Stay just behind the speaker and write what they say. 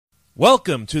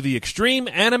Welcome to the Extreme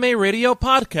Anime Radio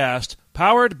Podcast,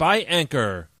 powered by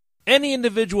Anchor. Any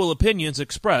individual opinions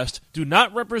expressed do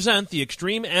not represent the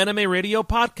Extreme Anime Radio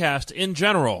Podcast in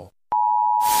general.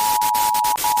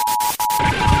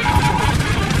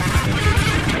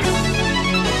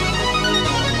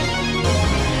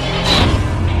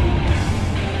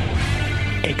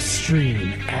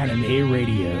 Extreme Anime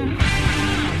Radio.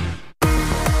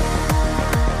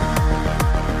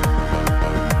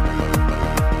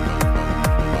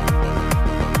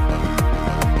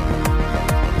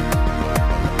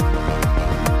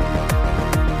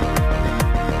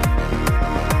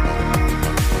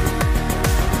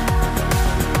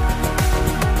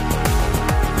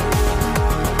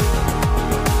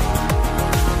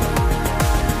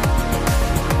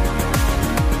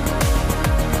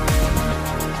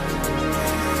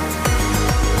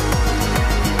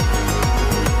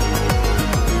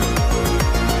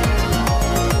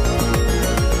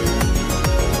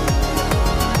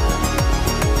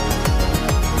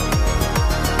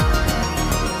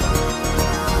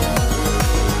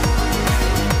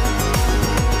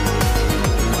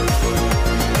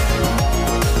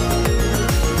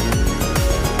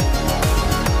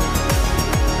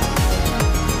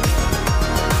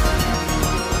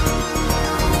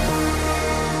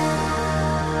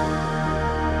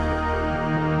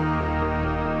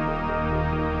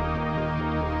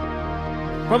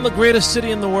 From the greatest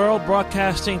city in the world,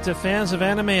 broadcasting to fans of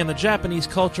anime and the Japanese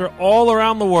culture all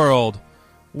around the world,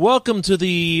 welcome to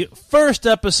the first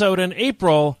episode in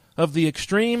April of the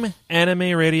Extreme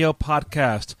Anime Radio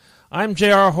Podcast. I'm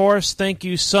J.R. Horse. Thank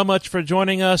you so much for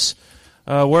joining us.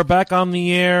 We're back on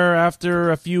the air after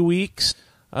a few weeks.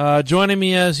 Joining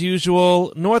me as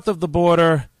usual, north of the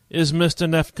border, is Mr.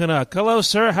 Neff Canuck. Hello,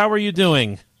 sir. How are you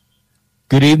doing?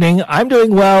 Good evening. I'm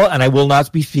doing well, and I will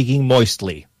not be speaking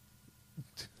moistly.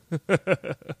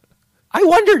 I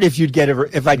wondered if you'd get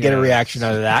I'd get a reaction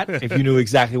out of that, if you knew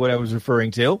exactly what I was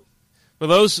referring to. For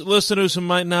those listeners who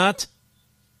might not.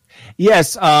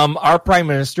 Yes, our Prime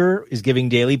Minister is giving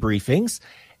daily briefings,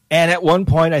 and at one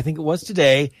point, I think it was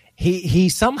today, he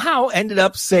somehow ended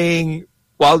up saying,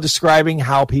 while describing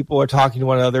how people are talking to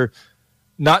one another,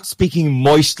 not speaking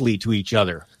moistly to each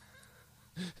other. ...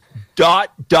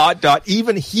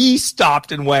 Even he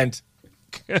stopped and went,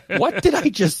 what did I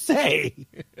just say?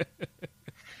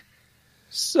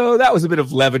 So that was a bit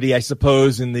of levity, I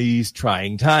suppose, in these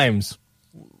trying times.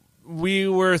 We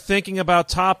were thinking about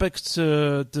topics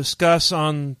to discuss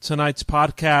on tonight's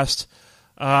podcast.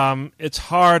 It's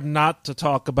hard not to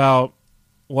talk about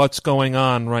what's going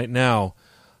on right now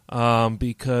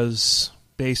because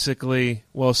basically,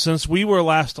 well, since we were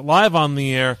last live on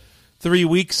the air 3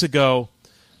 weeks ago,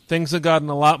 things have gotten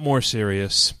a lot more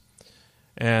serious.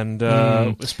 And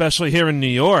especially here in New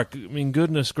York, I mean,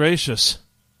 goodness gracious.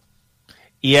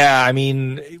 Yeah, I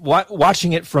mean,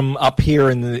 watching it from up here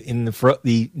in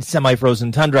the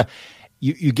semi-frozen tundra,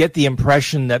 you get the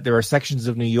impression that there are sections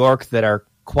of New York that are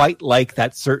quite like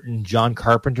that certain John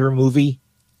Carpenter movie.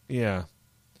 Yeah.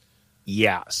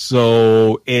 Yeah,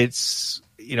 so it's,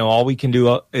 all we can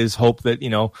do is hope that,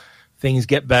 things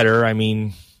get better. I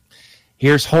mean,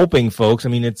 here's hoping, folks. I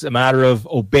mean, it's a matter of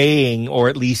obeying or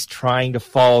at least trying to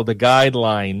follow the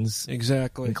guidelines.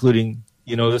 Exactly. Including,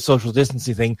 the social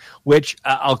distancing thing, which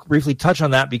I'll briefly touch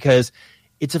on that because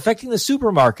it's affecting the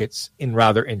supermarkets in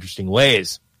rather interesting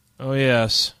ways. Oh,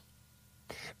 yes.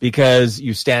 Because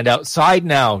you stand outside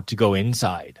now to go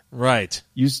inside. Right.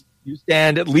 You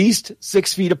stand at least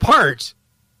 6 feet apart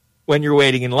when you're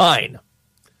waiting in line.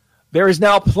 There is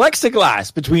now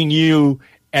plexiglass between you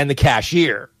and the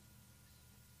cashier.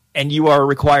 And you are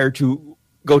required to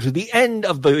go to the end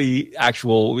of the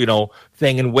actual,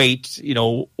 thing and wait,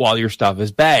 while your stuff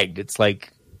is bagged. It's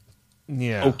like,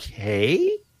 yeah,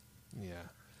 okay, yeah,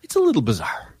 it's a little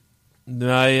bizarre.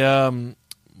 My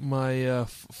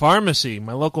pharmacy,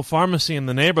 my local pharmacy in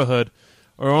the neighborhood,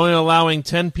 are only allowing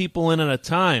 10 people in at a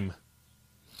time.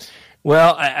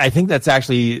 Well, I think that's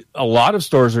actually a lot of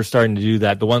stores are starting to do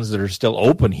that. The ones that are still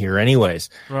open here anyways.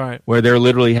 Right. Where they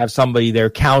literally have somebody there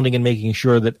counting and making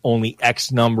sure that only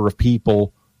X number of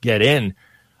people get in.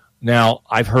 Now,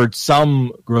 I've heard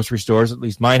some grocery stores, at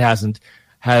least mine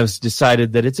has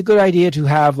decided that it's a good idea to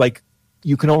have,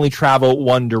 you can only travel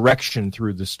one direction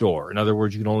through the store. In other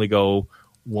words, you can only go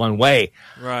one way.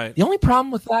 Right. The only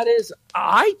problem with that is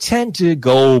I tend to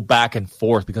go back and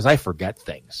forth because I forget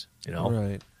things,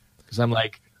 Right. Because I'm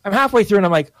halfway through and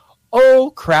I'm like,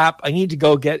 oh crap, I need to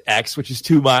go get X, which is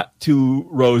two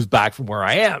rows back from where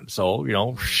I am. So,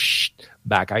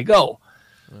 back I go.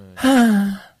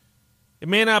 Right. It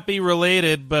may not be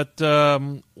related, but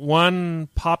one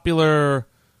popular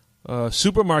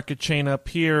supermarket chain up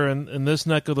here in this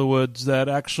neck of the woods that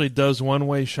actually does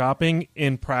one-way shopping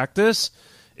in practice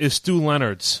is Stu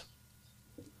Leonard's.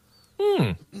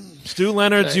 Stu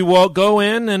Leonard's, you will go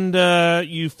in and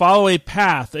you follow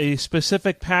a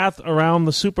specific path around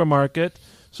the supermarket.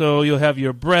 So you'll have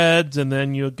your breads, and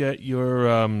then you'll get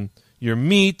your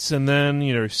meats, and then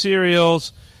your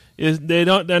cereals. They're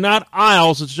not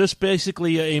aisles. It's just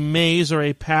basically a maze or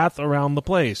a path around the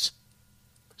place.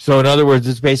 So in other words,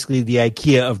 it's basically the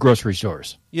IKEA of grocery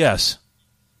stores. Yes.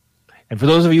 And for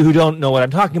those of you who don't know what I'm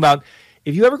talking about,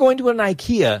 if you ever go into an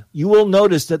IKEA, you will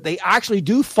notice that they actually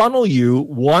do funnel you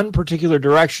one particular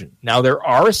direction. Now, there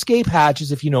are escape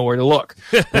hatches if you know where to look.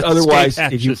 But otherwise,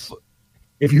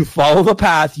 if you follow the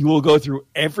path, you will go through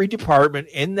every department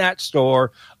in that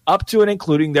store up to and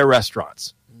including their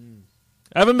restaurants.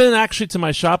 I haven't been actually to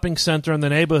my shopping center in the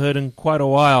neighborhood in quite a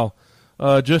while,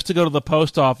 just to go to the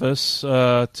post office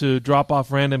to drop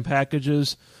off random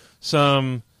packages,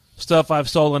 some stuff I've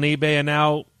sold on eBay, and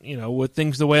now, with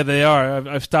things the way they are,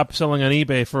 I've stopped selling on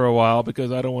eBay for a while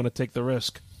because I don't want to take the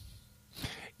risk.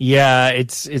 Yeah,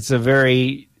 it's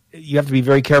you have to be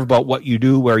very careful about what you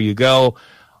do, where you go.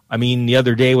 I mean, the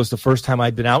other day was the first time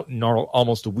I'd been out in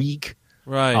almost a week.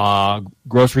 Right.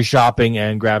 Grocery shopping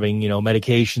and grabbing,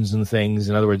 medications and things.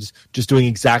 In other words, just doing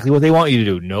exactly what they want you to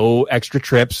do. No extra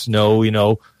trips,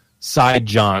 no, side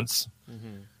jaunts,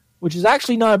 which is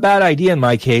actually not a bad idea in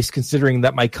my case, considering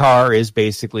that my car is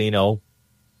basically,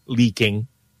 leaking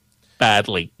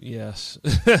badly. Yes.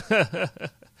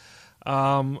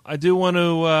 I do want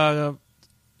to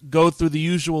go through the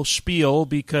usual spiel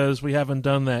because we haven't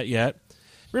done that yet.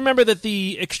 Remember that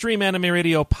the Extreme Anime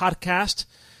Radio podcast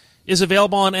is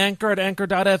available on Anchor at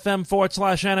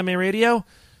anchor.fm/anime radio.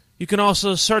 You can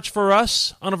also search for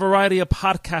us on a variety of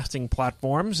podcasting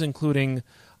platforms, including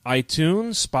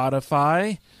iTunes,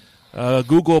 Spotify,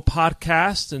 Google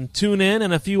Podcasts, and TuneIn,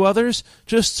 and a few others.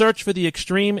 Just search for the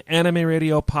Extreme Anime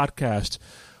Radio podcast.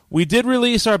 We did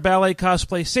release our ballet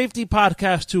cosplay safety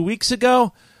podcast 2 weeks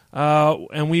ago,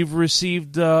 and we've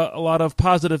received a lot of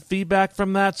positive feedback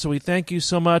from that, so we thank you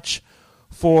so much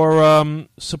for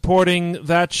supporting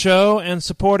that show and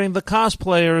supporting the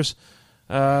cosplayers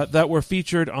that were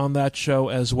featured on that show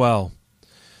as well.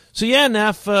 So yeah,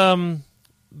 Neff,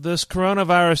 this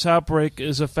coronavirus outbreak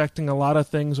is affecting a lot of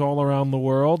things all around the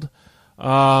world.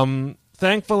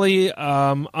 Thankfully,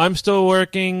 I'm still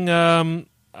working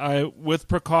with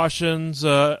precautions.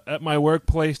 At my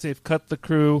workplace, they've cut the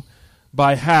crew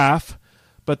by half,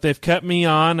 but they've kept me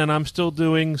on, and I'm still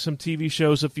doing some TV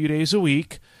shows a few days a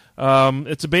week.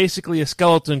 It's basically a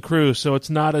skeleton crew, so it's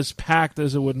not as packed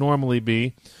as it would normally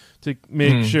be to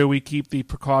make sure we keep the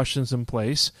precautions in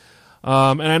place.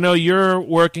 And I know you're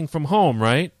working from home,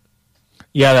 right?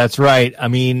 Yeah, that's right. I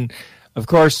mean, of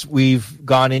course, we've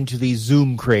gone into the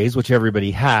Zoom craze, which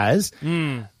everybody has.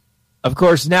 Of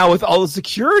course, now with all the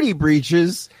security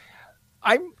breaches,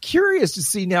 I'm curious to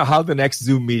see now how the next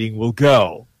Zoom meeting will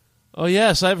go. Oh,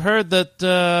 yes. I've heard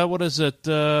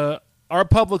that, our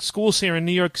public schools here in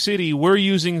New York City were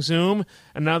using Zoom,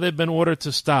 and now they've been ordered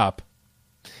to stop.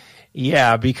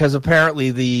 Yeah, because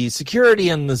apparently the security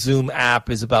in the Zoom app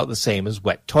is about the same as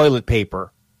wet toilet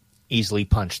paper, easily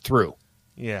punched through.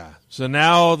 Yeah, so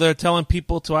now they're telling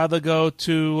people to either go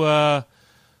to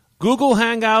Google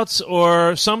Hangouts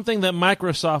or something that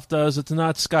Microsoft does. It's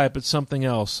not Skype, it's something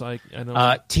else. I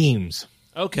don't Teams.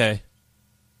 Okay.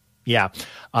 Yeah,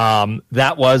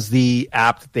 that was the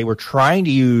app that they were trying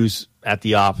to use at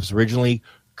the office originally,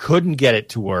 couldn't get it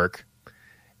to work.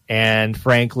 And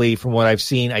frankly, from what I've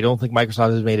seen, I don't think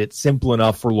Microsoft has made it simple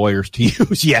enough for lawyers to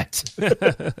use yet.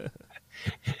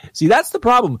 See, that's the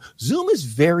problem. Zoom is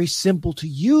very simple to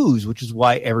use, which is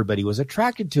why everybody was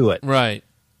attracted to it. Right.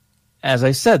 As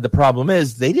I said, the problem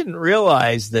is they didn't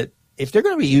realize that if they're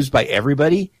going to be used by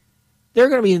everybody, they're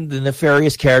going to be the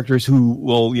nefarious characters who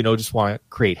will, just want to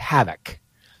create havoc.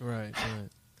 Right.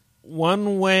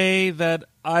 One way that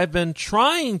I've been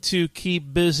trying to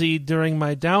keep busy during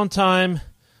my downtime,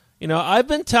 I've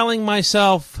been telling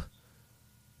myself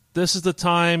this is the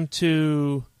time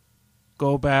to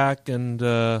go back and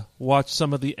watch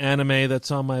some of the anime that's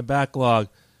on my backlog.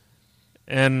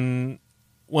 And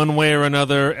one way or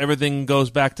another, everything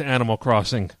goes back to Animal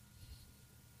Crossing.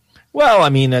 Well, I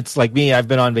mean, that's like me. I've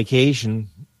been on vacation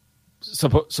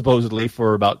supposedly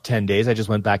for about 10 days. I just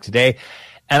went back today.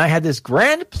 And I had this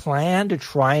grand plan to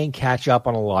try and catch up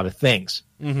on a lot of things.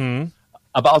 Mm-hmm.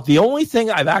 About the only thing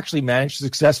I've actually managed to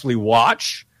successfully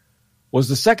watch was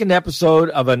the second episode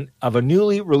of a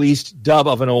newly released dub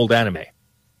of an old anime.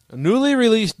 A newly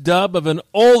released dub of an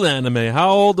old anime.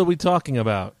 How old are we talking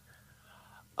about?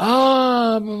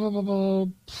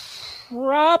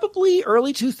 probably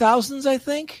early 2000s, I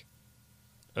think.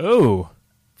 Oh,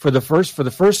 For the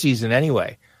first season,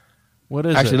 anyway. what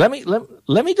is Actually, it?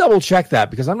 let me double check that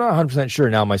because I'm not 100% sure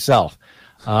now myself.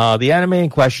 The anime in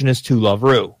question is To Love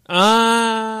Ru.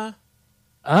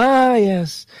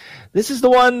 Yes. This is the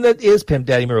one that is Pimp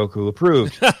Daddy Miroku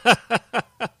approved.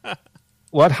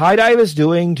 What High Dive is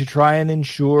doing to try and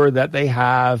ensure that they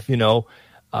have, enough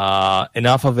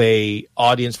of a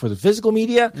audience for the physical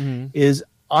media is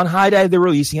on High Dive, they're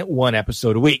releasing it one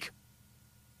episode a week.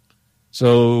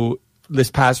 So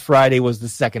this past Friday was the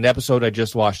second episode. I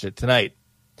just watched it tonight.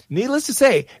 Needless to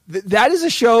say, that is a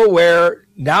show where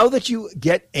now that you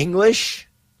get English,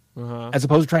 as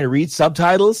opposed to trying to read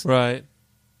subtitles, Right.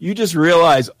 you just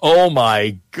realize, oh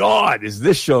my God, is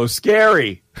this show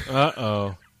scary?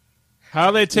 Uh-oh. How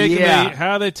are they taking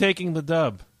how are they taking the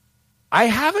dub? I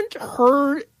haven't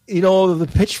heard, the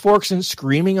pitchforks and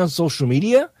screaming on social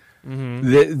media.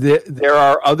 There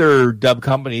are other dub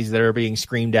companies that are being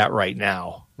screamed at right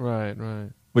now. Right.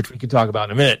 Which we can talk about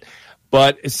in a minute.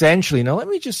 But essentially, now let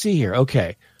me just see here.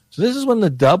 Okay, so this is when the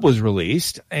dub was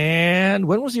released, and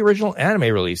when was the original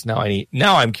anime released? Now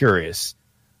I'm curious.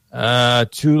 To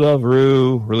Love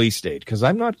Ru release date, because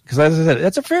as I said,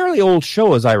 that's a fairly old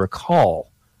show as I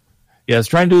recall. Yes,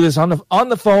 trying to do this on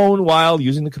the phone while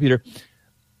using the computer.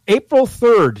 April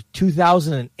 3rd,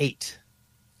 2008.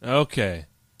 Okay.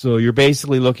 So you're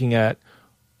basically looking at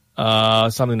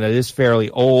something that is fairly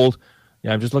old.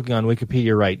 Yeah, I'm just looking on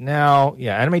Wikipedia right now.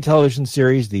 Yeah, anime television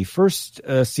series. The first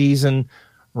season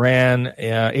ran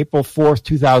April 4th,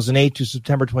 2008 to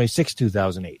September 26th,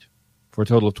 2008 for a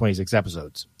total of 26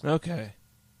 episodes. Okay.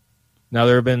 Now,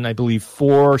 there have been, I believe,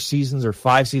 4 seasons or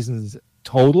 5 seasons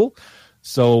total.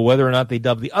 So whether or not they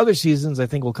dub the other seasons, I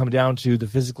think will come down to the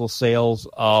physical sales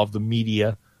of the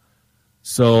media.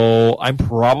 So I'm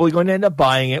probably going to end up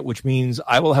buying it, which means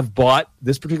I will have bought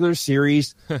this particular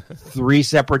series 3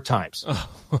 separate times.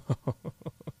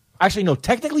 Actually, no,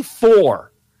 technically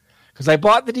 4, because I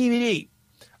bought the DVD.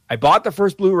 I bought the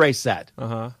first Blu-ray set.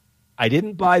 I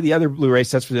didn't buy the other Blu-ray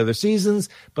sets for the other seasons,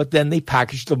 but then they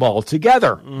packaged them all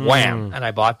together. Wham! And I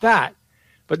bought that.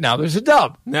 But now there's a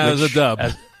dub. And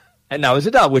now there's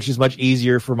a dub, which is much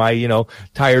easier for my,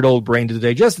 tired old brain to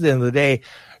digest at the end of the day.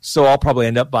 So I'll probably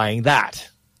end up buying that.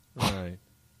 Right.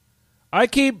 I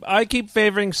keep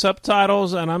favoring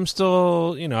subtitles, and I'm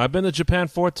still, I've been to Japan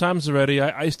 4 times already.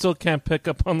 I still can't pick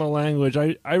up on the language.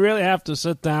 I really have to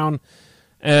sit down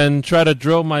and try to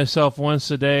drill myself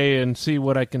once a day and see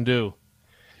what I can do.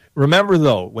 Remember,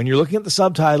 though, when you're looking at the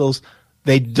subtitles,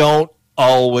 they don't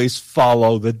always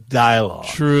follow the dialogue.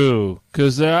 True,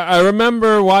 because I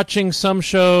remember watching some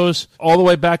shows all the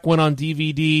way back when on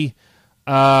DVD,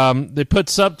 they put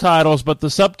subtitles, but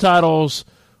the subtitles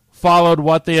followed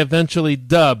what they eventually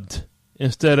dubbed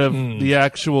instead of the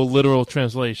actual literal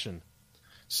translation.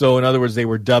 So, in other words, they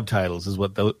were dub titles is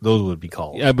what those would be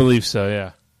called. Yeah, I believe so,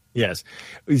 yeah. Yes.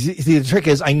 See, the trick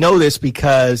is, I know this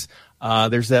because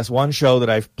there's this one show that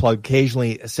I've plugged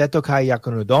occasionally, Setokai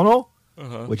Yaku no Dono,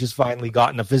 which has finally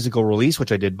gotten a physical release,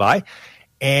 which I did buy.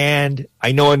 And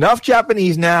I know enough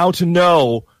Japanese now to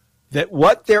know that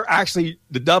what they're actually,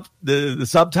 the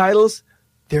subtitles,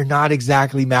 they're not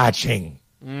exactly matching.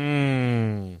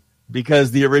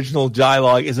 Because the original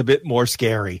dialogue is a bit more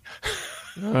scary.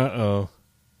 Uh-oh.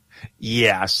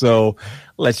 Yeah, so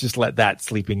let's just let that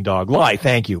sleeping dog lie.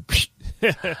 Thank you.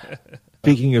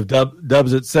 Speaking of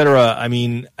dubs, etc., I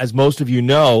mean, as most of you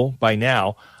know by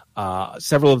now,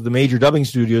 several of the major dubbing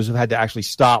studios have had to actually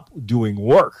stop doing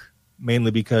work, mainly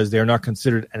because they're not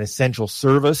considered an essential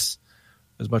service,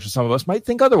 as much as some of us might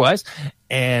think otherwise,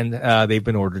 and they've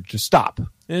been ordered to stop.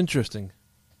 Interesting.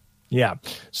 Yeah.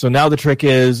 So now the trick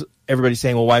is everybody's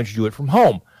saying, well, why don't you do it from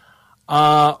home?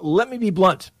 Let me be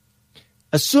blunt.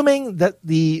 Assuming that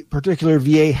the particular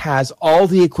VA has all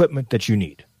the equipment that you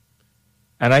need.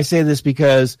 And I say this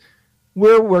because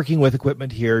we're working with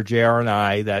equipment here, JR and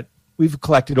I, that we've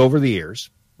collected over the years.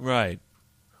 Right.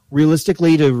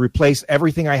 Realistically, to replace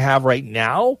everything I have right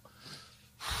now,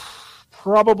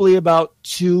 probably about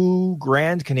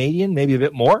 $2,000 Canadian, maybe a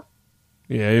bit more.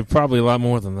 Yeah, probably a lot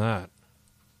more than that.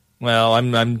 Well,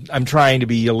 I'm trying to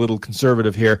be a little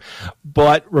conservative here,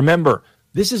 but remember,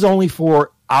 this is only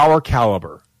for our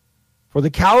caliber. For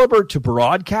the caliber to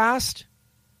broadcast,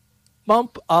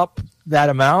 bump up that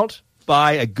amount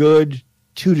by a good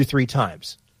 2 to 3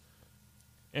 times,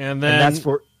 and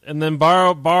then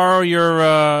borrow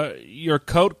your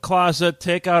coat closet,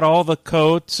 take out all the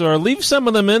coats, or leave some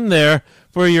of them in there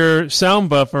for your sound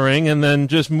buffering, and then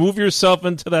just move yourself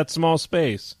into that small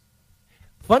space.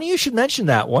 Funny you should mention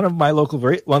that. One of the local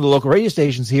radio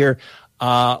stations here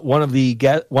one of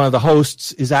the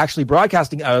hosts is actually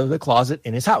broadcasting out of the closet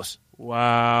in his house.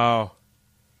 Wow.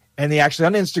 And they actually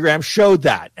on Instagram showed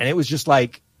that. And it was just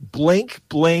like, blink,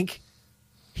 blink.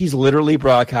 He's literally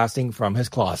broadcasting from his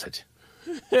closet.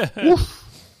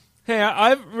 Hey,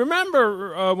 I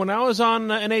remember when I was on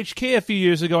NHK a few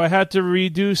years ago, I had to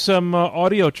redo some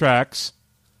audio tracks.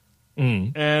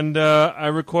 And I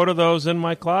recorded those in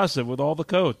my closet with all the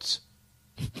coats.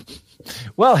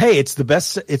 Well, hey, it's the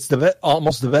best.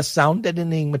 Almost the best sound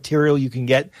editing material you can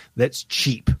get that's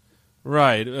cheap.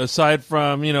 Right. Aside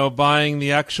from, buying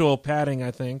the actual padding,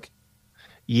 I think.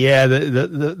 Yeah,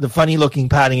 the funny looking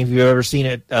padding. If you've ever seen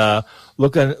it,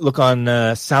 look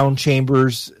on Sound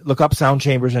Chambers. Look up Sound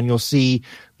Chambers, and you'll see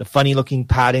the funny looking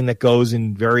padding that goes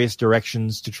in various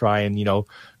directions to try and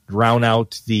drown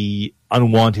out the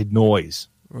unwanted noise.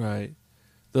 Right.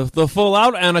 The full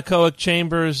out anechoic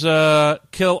chambers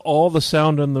kill all the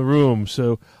sound in the room.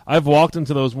 So I've walked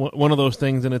into one of those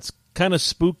things, and it's kind of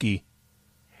spooky.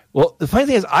 Well, the funny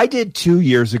thing is, I did 2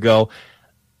 years ago.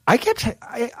 I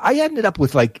ended up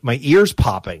with like my ears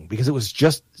popping because it was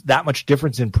just that much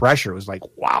difference in pressure. It was like,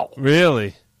 wow.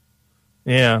 Really?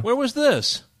 Yeah. Where was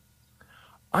this?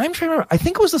 I'm trying to remember. I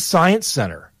think it was the Science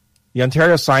Center, the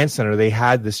Ontario Science Center. They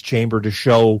had this chamber to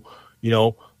show,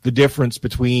 the difference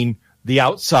between the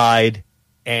outside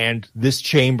and this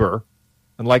chamber.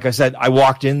 And like I said, I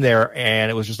walked in there and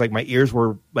it was just like my ears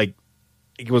were like,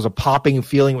 it was a popping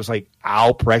feeling. It was like,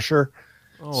 ow, pressure.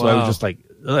 Oh, so wow. I was just like,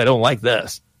 I don't like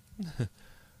this.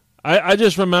 I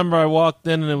just remember I walked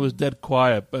in and it was dead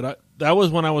quiet, but that was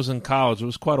when I was in college. It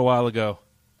was quite a while ago.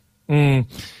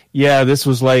 Yeah, this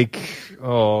was like,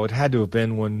 it had to have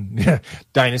been when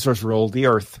dinosaurs ruled the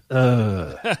earth.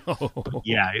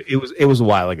 Yeah, it was a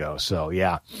while ago. So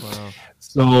yeah. Wow.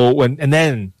 So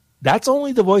then that's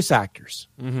only the voice actors.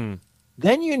 Mm-hmm.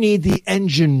 Then you need the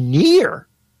engineer,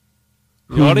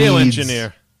 Audio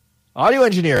engineer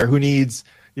who needs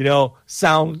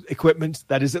sound equipment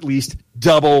that is at least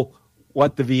double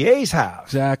what the VAs have.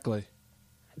 Exactly.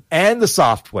 And the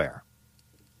software.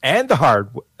 And the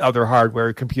other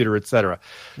hardware, computer, etc.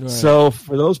 Right. So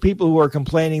for those people who are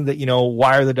complaining that,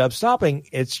 why are the dubs stopping?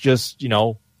 It's just,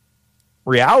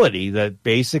 reality that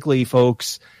basically,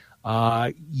 folks,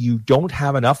 you don't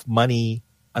have enough money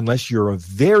unless you're a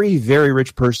very, very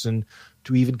rich person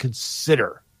to even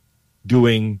consider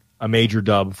doing a major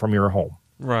dub from your home.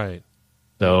 Right.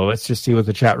 So let's just see what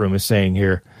the chat room is saying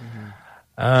here.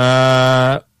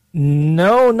 Mm-hmm.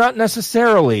 No, not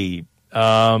necessarily.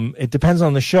 It depends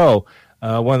on the show.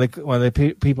 One of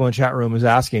the people in the chat room is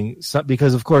asking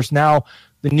because, of course, now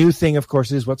the new thing, of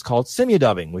course, is what's called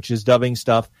simudubbing, which is dubbing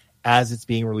stuff as it's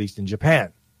being released in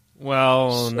Japan.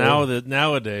 Well,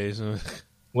 nowadays.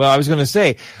 Well, I was going to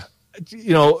say,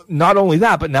 not only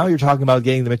that, but now you're talking about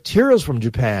getting the materials from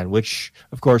Japan, which,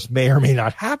 of course, may or may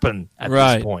not happen at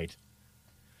this point.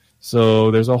 So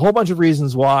there's a whole bunch of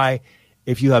reasons why,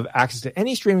 if you have access to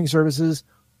any streaming services,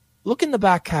 look in the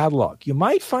back catalog. You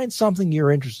might find something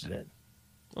you're interested in.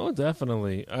 Oh,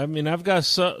 definitely. I mean, I've got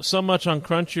so much on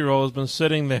Crunchyroll has been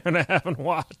sitting there and I haven't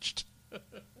watched.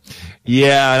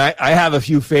 Yeah, and I have a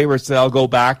few favorites that I'll go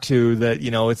back to that,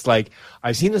 it's like,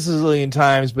 I've seen this a zillion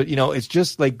times, but, it's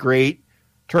just like great.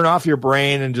 Turn off your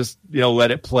brain and just, let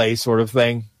it play sort of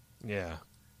thing. Yeah.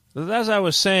 As I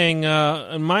was saying,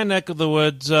 in my neck of the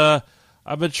woods, I've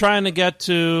been trying to get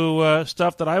to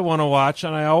stuff that I want to watch,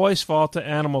 and I always fall to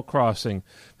Animal Crossing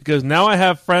because now I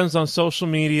have friends on social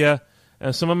media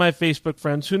and some of my Facebook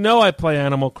friends who know I play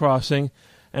Animal Crossing,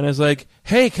 and is like,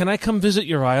 hey, can I come visit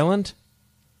your island?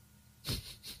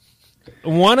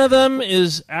 One of them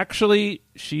is actually,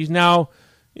 she's now,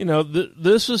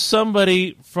 this was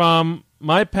somebody from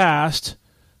my past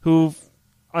who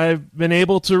I've been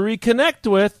able to reconnect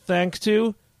with thanks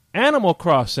to Animal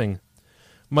Crossing.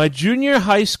 My junior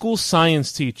high school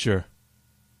science teacher.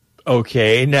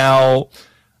 Okay, now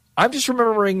I'm just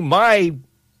remembering my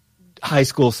high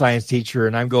school science teacher,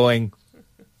 and I'm going,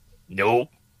 nope.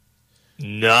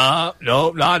 No,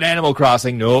 not Animal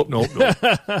Crossing. Nope.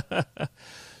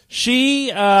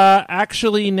 She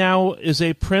actually now is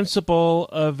a principal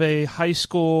of a high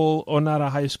school, or not a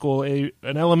high school, an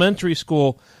elementary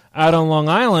school out on Long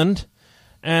Island,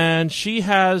 and she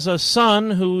has a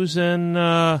son who's in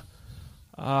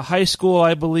high school,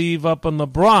 I believe, up in the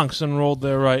Bronx, enrolled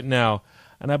there right now.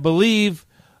 And I believe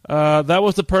that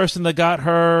was the person that got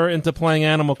her into playing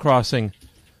Animal Crossing.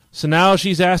 So now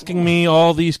she's asking me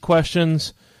all these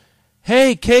questions.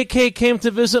 Hey, KK came to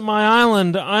visit my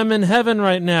island. I'm in heaven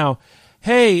right now.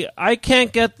 Hey, I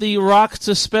can't get the rocks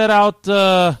to spit out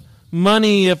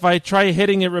money if I try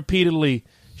hitting it repeatedly.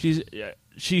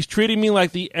 she's treating me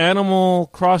like the Animal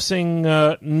Crossing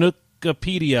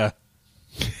Nookopedia.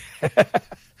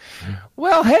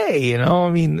 Well, hey, I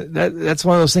mean, that's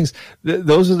one of those things.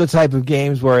 Those are the type of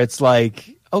games where it's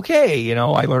like, okay,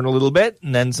 I learn a little bit,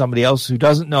 and then somebody else who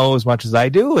doesn't know as much as I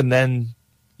do, and then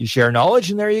you share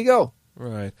knowledge, and there you go.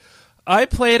 Right. I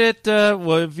played it,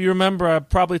 if you remember, I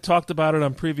probably talked about it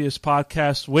on previous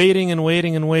podcasts, waiting and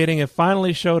waiting and waiting. It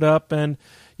finally showed up, and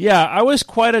yeah, I was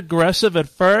quite aggressive at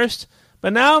first,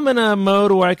 but now I'm in a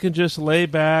mode where I can just lay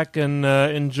back and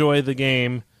enjoy the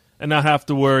game and not have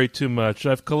to worry too much.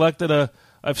 I've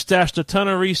stashed a ton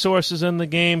of resources in the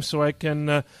game, so I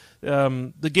can.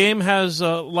 The game has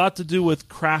a lot to do with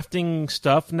crafting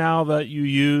stuff now that you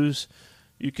use.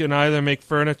 You can either make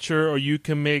furniture or you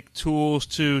can make tools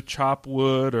to chop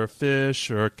wood or fish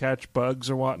or catch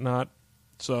bugs or whatnot.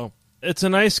 So it's a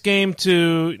nice game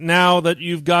to, now that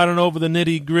you've gotten over the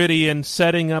nitty-gritty and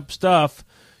setting up stuff,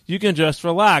 you can just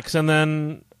relax. And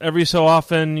then every so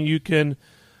often you can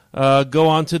go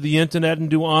onto the internet and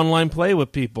do online play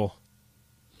with people.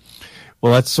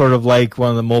 Well, that's sort of like one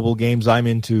of the mobile games I'm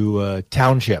into,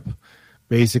 Township.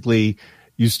 Basically,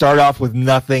 you start off with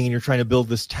nothing, and you're trying to build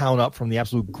this town up from the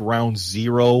absolute ground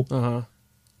zero. Uh-huh.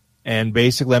 And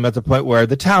basically, I'm at the point where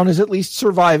the town is at least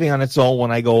surviving on its own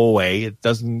when I go away. It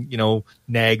doesn't,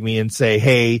 nag me and say,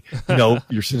 hey,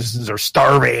 your citizens are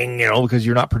starving, because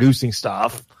you're not producing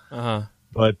stuff. Uh-huh.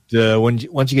 But once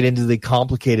you get into the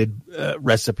complicated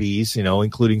recipes,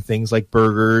 including things like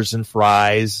burgers and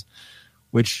fries,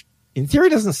 which in theory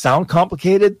doesn't sound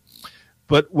complicated,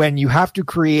 but when you have to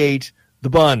create the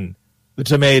bun, the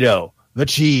tomato, the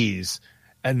cheese,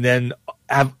 and then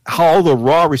have all the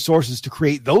raw resources to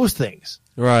create those things.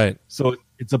 Right. So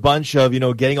it's a bunch of,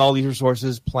 getting all these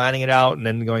resources, planning it out, and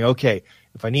then going, okay,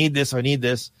 if I need this, I need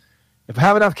this. If I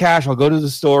have enough cash, I'll go to the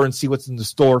store and see what's in the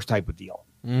store type of deal.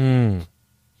 Mm.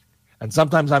 And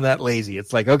sometimes I'm that lazy.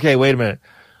 It's like, okay, wait a minute.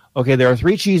 Okay, there are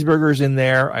 3 cheeseburgers in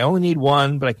there. I only need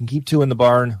 1, but I can keep 2 in the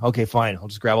barn. Okay, fine. I'll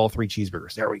just grab all 3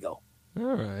 cheeseburgers. There we go.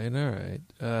 All right.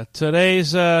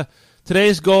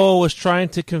 Today's goal was trying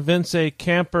to convince a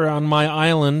camper on my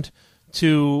island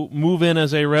to move in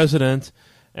as a resident,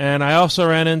 and I also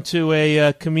ran into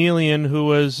a chameleon who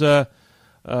was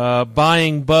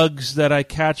buying bugs that I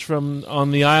catch from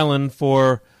on the island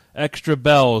for extra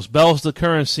bells. Bells the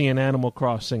currency in Animal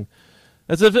Crossing.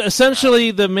 That's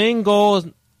essentially the main goal.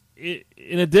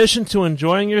 In addition to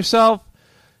enjoying yourself,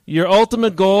 your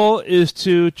ultimate goal is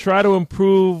to try to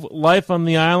improve life on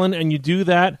the island, and you do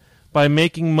that by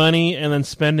making money and then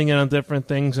spending it on different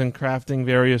things and crafting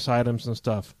various items and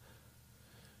stuff.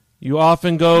 You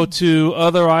often go to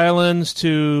other islands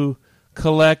to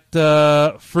collect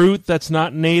fruit that's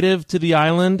not native to the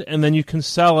island, and then you can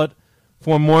sell it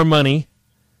for more money.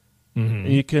 Mm-hmm.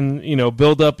 You can,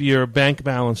 build up your bank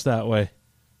balance that way.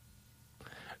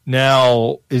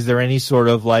 Now, is there any sort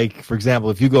of for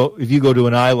example, if you go to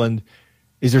an island,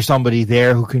 is there somebody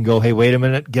there who can go, hey, wait a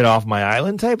minute, get off my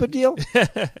island type of deal?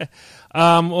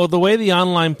 Well, the way the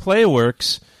online play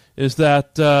works is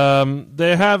that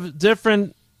they have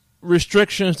different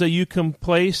restrictions that you can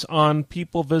place on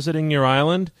people visiting your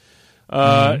island.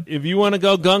 If you want to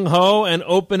go gung-ho and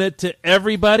open it to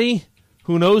everybody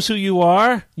who knows who you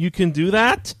are, you can do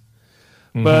that.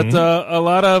 Mm-hmm. But a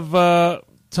lot of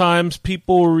times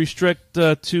people restrict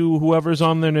to whoever's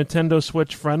on their Nintendo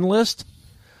Switch friend list.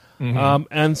 Mm-hmm.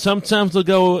 And sometimes they'll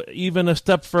go even a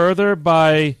step further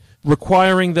by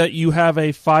requiring that you have a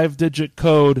 5-digit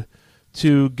code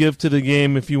to give to the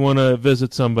game if you want to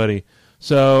visit somebody.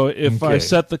 So if I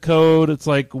set the code, it's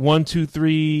like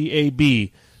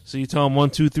 123AB. So you tell them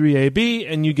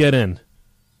 123AB and you get in.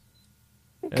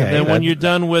 Okay, and then when you're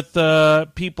done with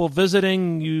people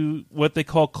visiting, you what they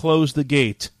call close the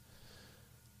gate.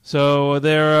 So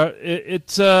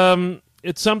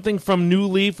it's something from New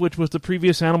Leaf, which was the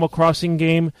previous Animal Crossing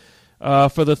game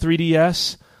for the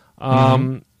 3DS.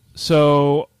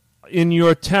 So in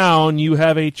your town, you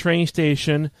have a train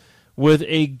station with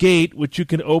a gate which you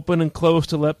can open and close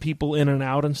to let people in and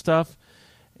out and stuff.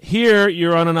 Here,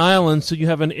 you're on an island, so you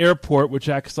have an airport which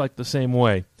acts like the same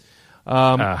way.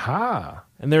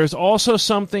 And there's also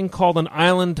something called an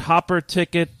island hopper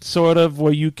ticket, sort of,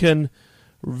 where you can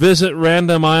visit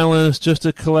random islands just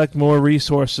to collect more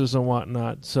resources and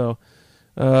whatnot. So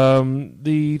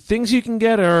the things you can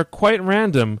get are quite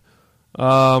random.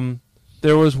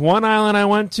 There was one island I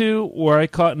went to where I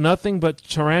caught nothing but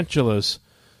tarantulas.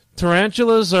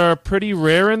 Tarantulas are pretty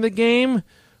rare in the game.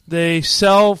 They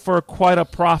sell for quite a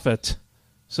profit.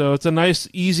 So it's a nice,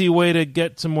 easy way to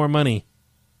get some more money.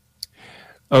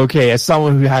 Okay, as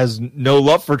someone who has no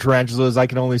love for tarantulas, I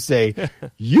can only say,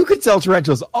 you can tell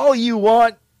tarantulas all you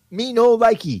want, me no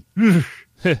likey.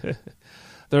 There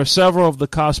are several of the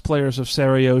cosplayers of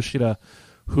Sarah Yoshida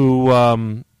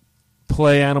who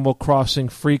play Animal Crossing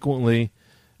frequently,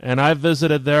 and I've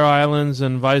visited their islands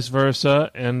and vice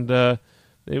versa, and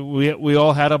we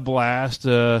all had a blast.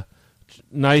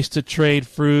 Nice to trade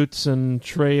fruits and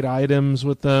trade items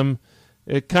with them.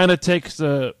 It kind of takes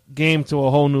the game to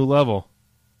a whole new level.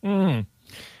 I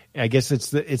guess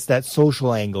it's that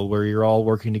social angle where you're all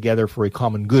working together for a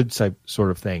common good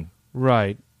sort of thing.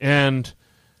 Right. And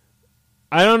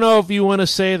I don't know if you want to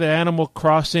say that Animal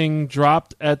Crossing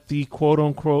dropped at the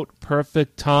quote-unquote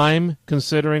perfect time,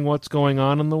 considering what's going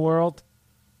on in the world.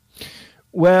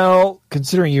 Well,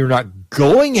 considering you're not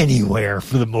going anywhere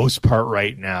for the most part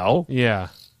right now. Yeah.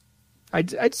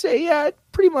 I'd say, yeah,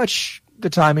 pretty much the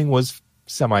timing was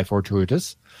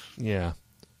semi-fortuitous. Yeah.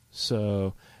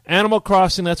 So, Animal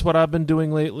Crossing, that's what I've been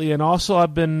doing lately. And also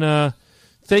I've been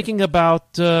thinking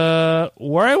about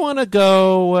where I want to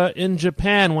go in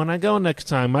Japan when I go next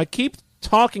time. I keep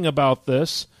talking about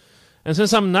this, and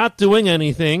since I'm not doing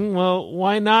anything, well,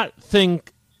 why not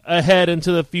think ahead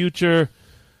into the future,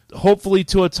 hopefully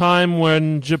to a time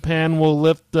when Japan will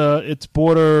lift its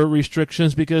border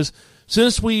restrictions, because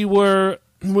since when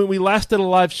we last did a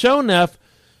live show, Neff,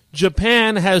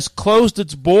 Japan has closed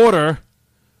its border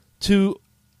to,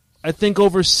 I think,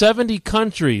 over 70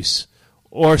 countries.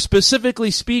 Or specifically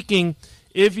speaking,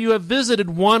 if you have visited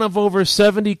one of over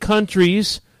 70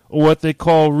 countries, or what they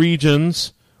call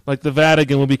regions, like the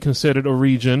Vatican will be considered a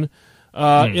region,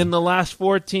 in the last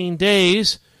 14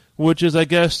 days, which is, I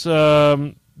guess,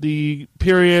 the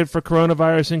period for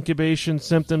coronavirus incubation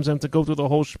symptoms and to go through the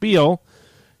whole spiel,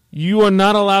 you are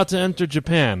not allowed to enter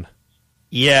Japan.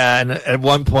 Yeah, and at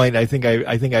one point, I think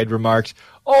I'd remarked,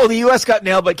 "Oh, the U.S. got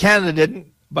nailed, but Canada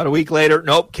didn't." About a week later,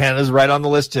 nope, Canada's right on the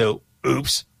list too.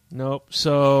 Oops. Nope.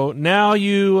 So now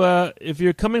you, if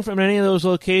you're coming from any of those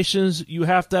locations, you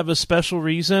have to have a special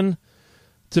reason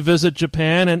to visit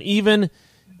Japan, and even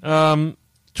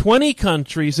 20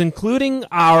 countries, including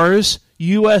ours,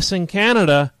 U.S. and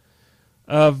Canada,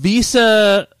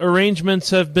 visa arrangements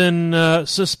have been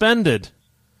suspended.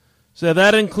 So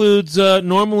that includes,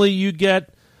 normally you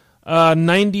get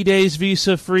 90 days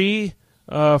visa-free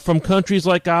from countries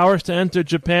like ours to enter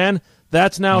Japan.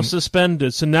 That's now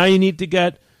suspended. So now you need to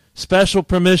get special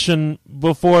permission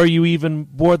before you even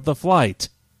board the flight.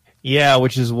 Yeah,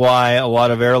 which is why a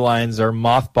lot of airlines are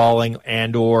mothballing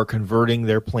and or converting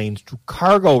their planes to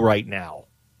cargo right now.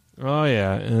 Oh,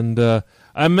 yeah. And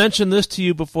I mentioned this to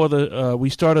you before we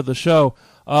started the show.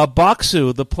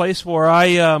 Boxu, the place where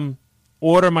I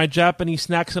order my Japanese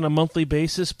snacks on a monthly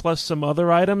basis, plus some other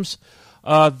items,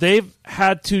 they've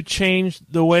had to change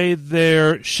the way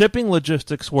their shipping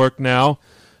logistics work now,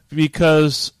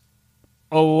 because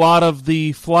a lot of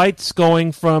the flights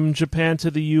going from Japan to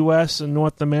the U.S. and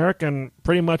North America and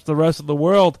pretty much the rest of the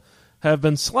world have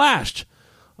been slashed.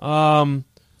 So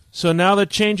now they're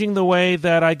changing the way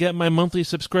that I get my monthly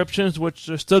subscriptions, which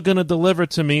they're still going to deliver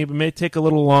to me, but may take a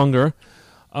little longer.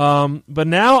 But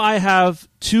now I have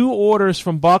 2 orders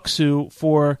from Boxu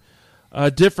for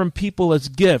different people as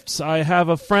gifts. I have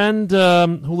a friend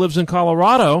who lives in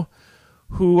Colorado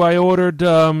who I ordered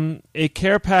a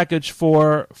care package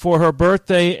for her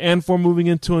birthday and for moving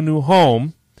into a new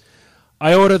home.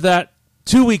 I ordered that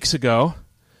 2 weeks ago.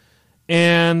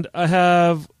 And I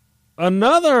have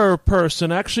another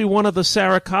person, actually one of the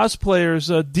Sarah cosplayers,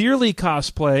 Dearly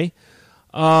Cosplay.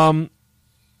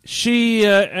 She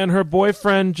and her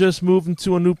boyfriend just moved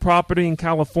into a new property in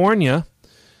California.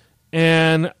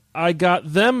 And I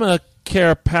got them a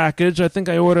care package. I think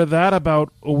I ordered that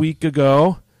about a week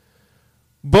ago.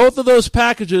 Both of those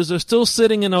packages are still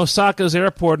sitting in Osaka's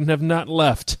airport and have not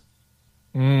left.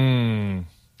 Yeah.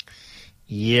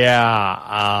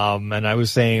 And I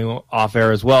was saying off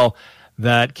air as well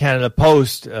that Canada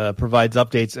Post provides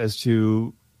updates as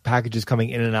to packages coming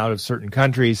in and out of certain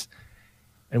countries.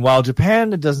 And while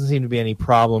Japan, it doesn't seem to be any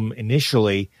problem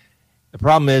initially, the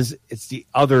problem is it's the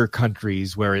other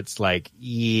countries where it's like,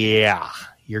 yeah,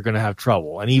 you're going to have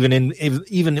trouble. And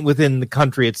even within the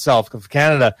country itself, of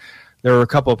Canada, there are a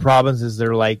couple of provinces that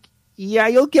are like, yeah,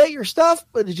 you'll get your stuff,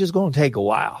 but it's just going to take a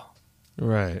while.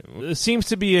 Right. It seems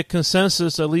to be a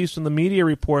consensus, at least in the media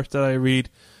reports that I read,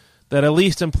 that at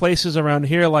least in places around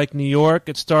here like New York,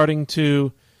 it's starting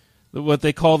to, what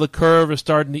they call the curve is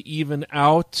starting to even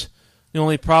out. The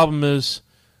only problem is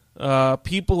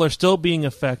people are still being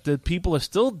affected, people are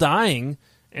still dying,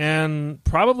 and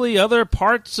probably other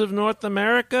parts of North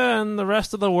America and the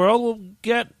rest of the world will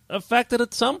get affected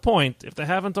at some point, if they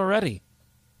haven't already.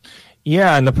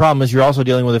 Yeah, and the problem is you're also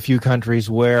dealing with a few countries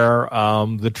where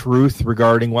the truth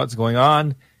regarding what's going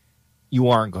on, you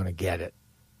aren't going to get it.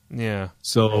 Yeah.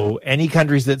 So any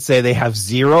countries that say they have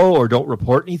zero or don't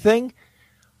report anything,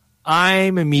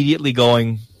 I'm immediately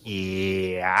going,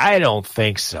 yeah, I don't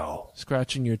think so.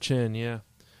 Scratching your chin, yeah.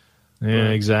 Yeah,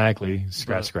 exactly.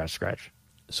 Scratch.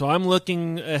 So I'm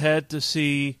looking ahead to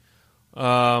see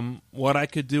what I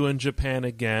could do in Japan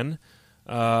again.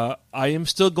 I am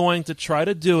still going to try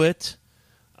to do it.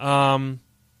 I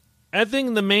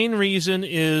think the main reason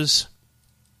is,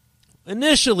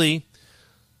 initially,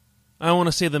 I want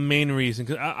to say the main reason,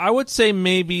 because I would say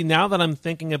maybe now that I'm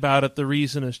thinking about it, the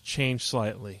reason has changed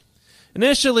slightly.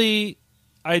 Initially,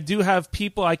 I do have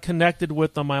people I connected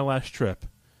with on my last trip.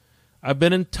 I've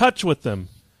been in touch with them,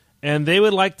 and they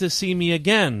would like to see me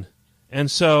again. And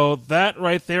so that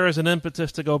right there is an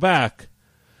impetus to go back.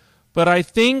 But I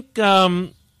think,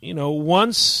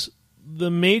 once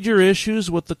the major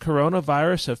issues with the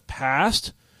coronavirus have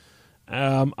passed,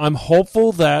 I'm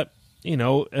hopeful that,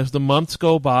 as the months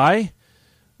go by,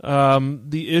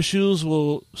 the issues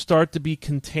will start to be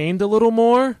contained a little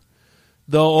more.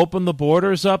 They'll open the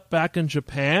borders up back in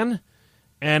Japan,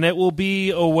 and it will be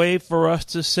a way for us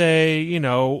to say,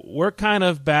 we're kind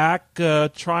of back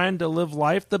trying to live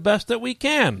life the best that we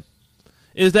can.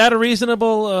 Is that a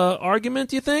reasonable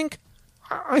argument, do you think?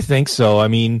 I think so. I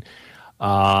mean,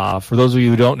 for those of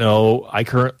you who don't know,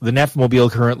 the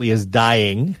Nefmobile currently is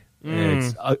dying.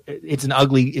 It's an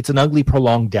ugly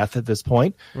prolonged death at this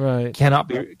point. Right. Cannot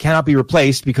be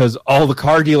replaced because all the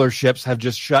car dealerships have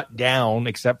just shut down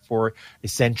except for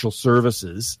essential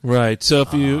services. Right. So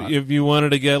if you wanted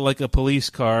to get like a police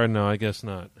car, no, I guess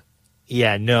not.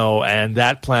 Yeah, no, and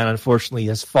that plan unfortunately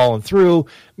has fallen through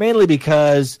mainly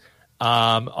because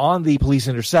on the Police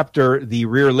Interceptor, the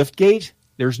rear lift gate,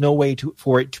 there's no way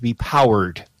for it to be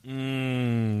powered.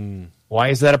 Why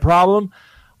is that a problem?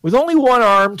 With only one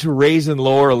arm to raise and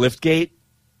lower a lift gate,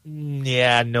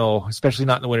 yeah, no, especially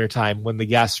not in the wintertime when the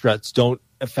gas struts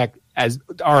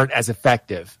aren't as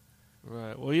effective.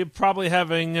 Right. Well, you're probably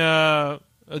having a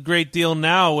great deal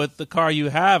now with the car you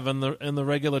have and the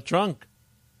regular trunk.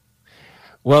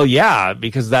 Well, yeah,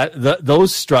 because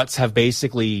those struts have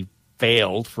basically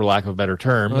failed, for lack of a better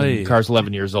term. The car's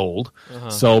 11 years old. Uh-huh.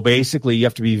 So basically you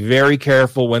have to be very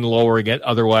careful when lowering it.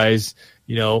 Otherwise,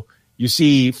 you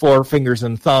see 4 fingers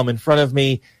and thumb in front of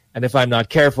me, and if I'm not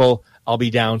careful, I'll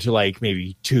be down to like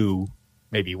maybe 2,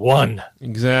 maybe 1.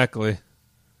 Exactly.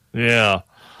 Yeah.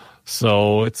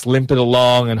 So it's limp it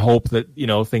along and hope that,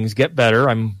 things get better.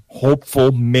 I'm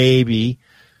hopeful maybe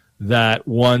that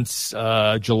once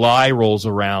July rolls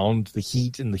around, the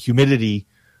heat and the humidity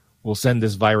will send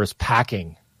this virus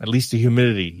packing, at least the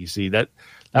humidity. You see, that's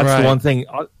right. The one thing.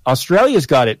 Australia's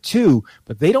got it too,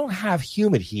 but they don't have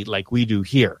humid heat like we do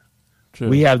here. True.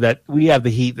 We have the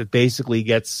heat that basically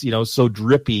gets, so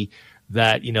drippy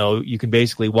that, you can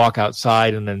basically walk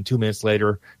outside and then 2 minutes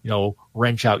later,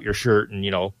 wrench out your shirt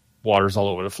and, water's all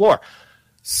over the floor.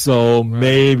 So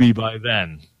maybe by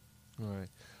then. All right.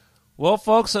 Well,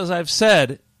 folks, as I've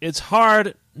said, it's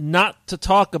hard not to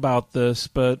talk about this,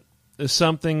 but it's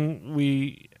something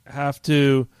we have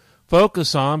to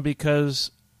focus on because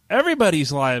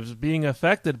everybody's lives being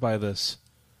affected by this.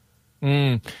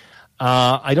 I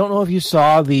don't know if you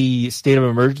saw the state of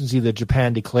emergency that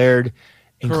Japan declared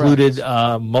included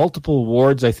multiple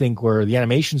wards, I think, where the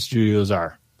animation studios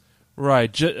are.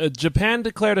 Right. Japan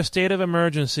declared a state of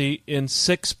emergency in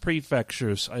 6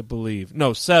 prefectures, I believe.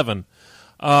 No, 7.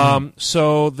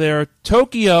 So they're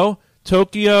Tokyo,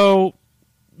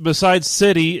 besides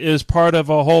city, is part of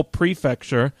a whole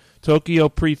prefecture, Tokyo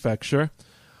Prefecture.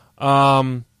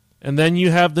 And then you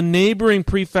have the neighboring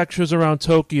prefectures around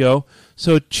Tokyo.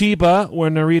 So Chiba, where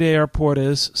Narita Airport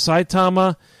is,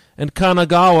 Saitama, and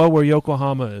Kanagawa, where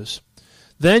Yokohama is.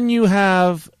 Then you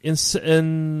have, in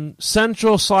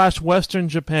central/western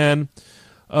Japan,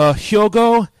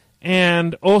 Hyogo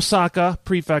and Osaka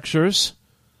prefectures.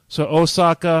 So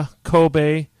Osaka,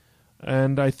 Kobe,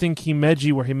 and I think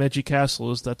Himeji, where Himeji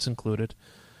Castle is, that's included.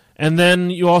 And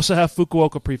then you also have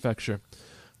Fukuoka Prefecture.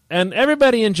 And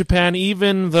everybody in Japan,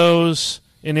 even those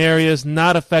in areas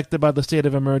not affected by the state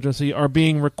of emergency, are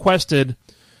being requested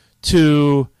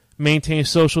to maintain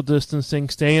social distancing,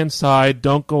 stay inside,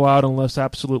 don't go out unless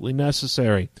absolutely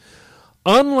necessary.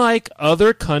 Unlike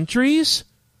other countries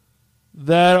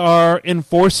that are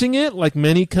enforcing it, like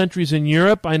many countries in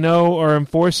Europe, I know, are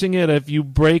enforcing it. If you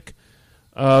break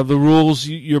the rules,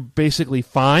 you're basically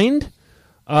fined.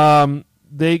 For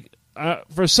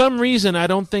some reason, I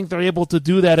don't think they're able to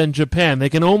do that in Japan. They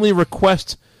can only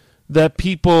request that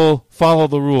people follow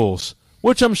the rules,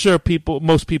 which I'm sure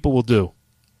most people will do.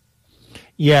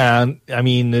 Yeah, I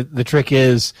mean, the trick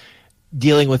is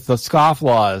dealing with the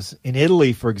scofflaws. In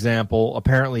Italy, for example,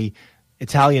 apparently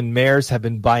Italian mayors have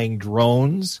been buying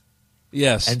drones.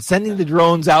 Yes. And sending the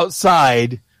drones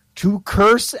outside to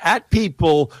curse at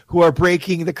people who are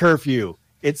breaking the curfew.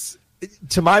 It's,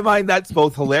 to my mind, that's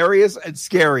both hilarious and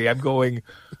scary. I'm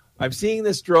seeing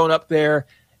this drone up there,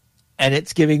 and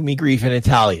it's giving me grief in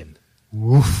Italian.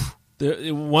 Woof.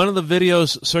 One of the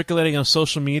videos circulating on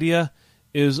social media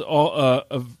is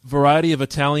a variety of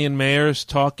Italian mayors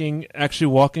actually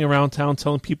walking around town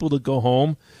telling people to go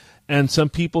home, and some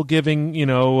people giving,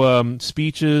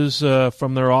 speeches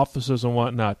from their offices and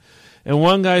whatnot. And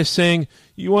one guy's saying,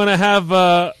 "You want to have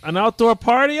an outdoor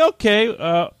party?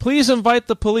 Okay, please invite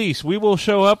the police. We will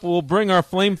show up. We'll bring our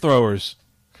flamethrowers."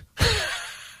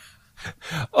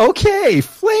 Okay,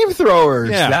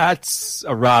 flamethrowers. Yeah. That's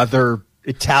a rather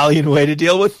Italian way to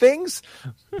deal with things.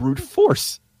 Brute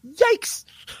force. Yikes.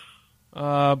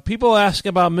 People ask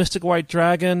about Mystic White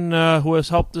Dragon, who has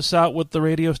helped us out with the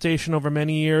radio station over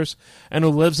many years and who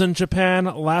lives in Japan.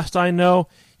 Last I know,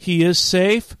 he is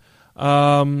safe.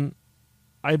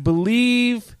 I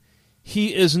believe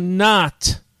he is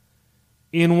not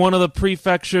in one of the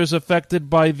prefectures affected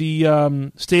by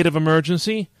the state of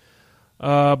emergency.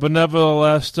 But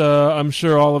nevertheless, I'm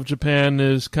sure all of Japan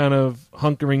is kind of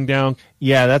hunkering down.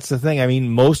 Yeah, that's the thing. I mean,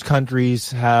 most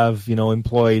countries have,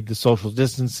 employed the social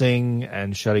distancing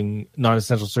and shutting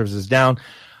non-essential services down.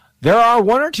 There are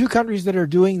one or two countries that are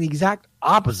doing the exact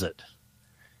opposite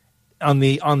on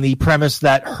the premise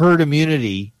that herd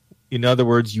immunity, in other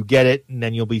words, you get it and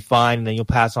then you'll be fine and then you'll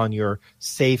pass on your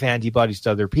safe antibodies to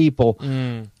other people.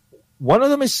 One of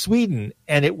them is Sweden,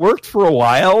 and it worked for a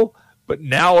while. But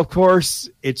now, of course,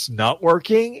 it's not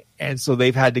working, and so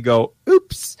they've had to go,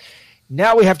 oops,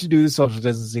 now we have to do the social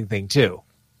distancing thing, too.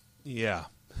 Yeah.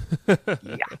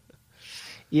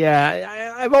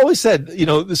 Yeah, I've always said,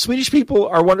 the Swedish people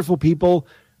are wonderful people,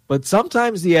 but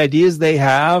sometimes the ideas they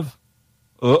have,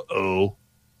 uh-oh.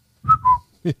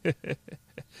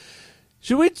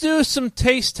 Should we do some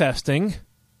taste testing?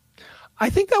 I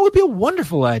think that would be a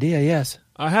wonderful idea, yes.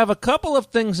 I have a couple of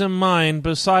things in mind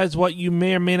besides what you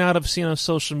may or may not have seen on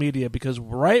social media, because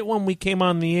right when we came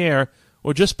on the air,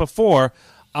 or just before,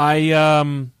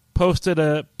 I posted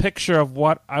a picture of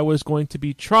what I was going to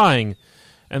be trying,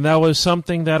 and that was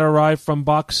something that arrived from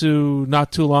Boxu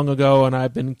not too long ago, and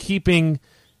I've been keeping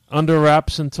under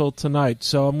wraps until tonight.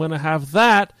 So I'm going to have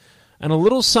that and a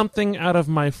little something out of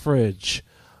my fridge.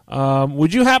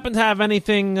 Would you happen to have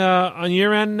anything on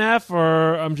your end, Neff,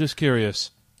 or I'm just curious?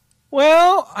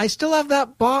 Well, I still have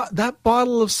that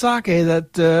bottle of sake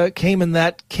that came in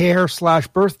that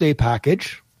care/birthday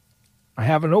package. I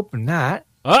haven't opened that.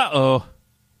 Uh-oh.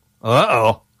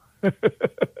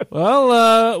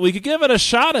 Well, we could give it a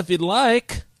shot if you'd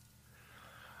like.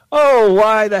 Oh,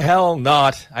 why the hell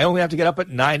not? I only have to get up at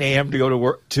 9 a.m. to go to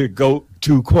work, to quote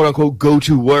unquote go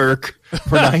to work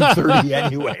for 9:30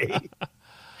 anyway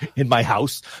in my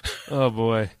house. Oh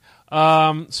boy.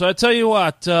 So I tell you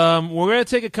what, we're going to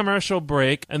take a commercial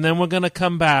break, and then we're going to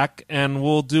come back, and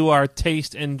we'll do our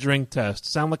taste and drink test.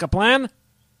 Sound like a plan?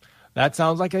 That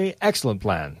sounds like an excellent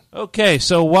plan. Okay,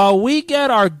 so while we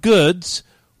get our goods,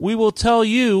 we will tell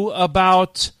you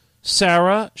about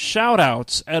Sarah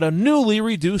Shoutouts at a newly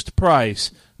reduced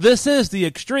price. This is the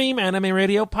Extreme Anime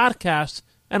Radio Podcast,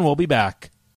 and we'll be back.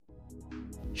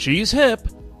 She's hip,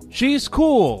 she's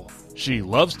cool, she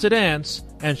loves to dance,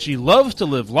 and she loves to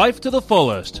live life to the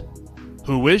fullest.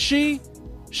 Who is she?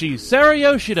 She's Sarah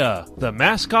Yoshida, the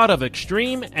mascot of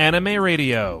Extreme Anime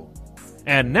Radio.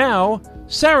 And now,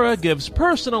 Sarah gives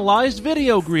personalized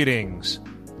video greetings.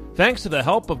 Thanks to the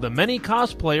help of the many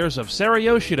cosplayers of Sarah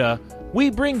Yoshida, we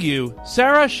bring you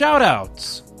Sarah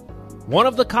Shoutouts. One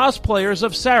of the cosplayers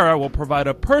of Sarah will provide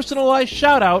a personalized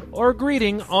shoutout or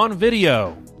greeting on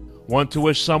video. Want to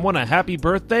wish someone a happy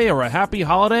birthday or a happy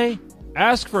holiday?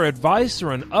 Ask for advice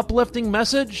or an uplifting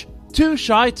message? Too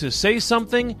shy to say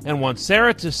something and want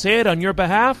Sarah to say it on your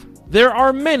behalf? There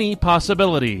are many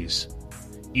possibilities.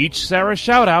 Each Sarah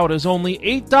Shoutout is only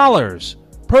 $8.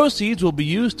 Proceeds will be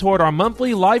used toward our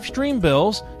monthly live stream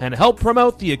bills and help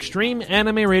promote the Extreme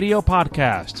Anime Radio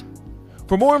Podcast.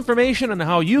 For more information on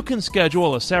how you can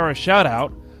schedule a Sarah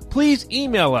Shoutout, please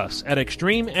email us at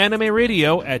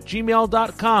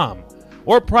extremeanimeradio@gmail.com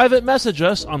or private message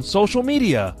us on social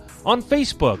media on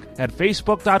Facebook at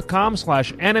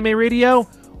facebook.com/animeradio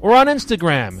or on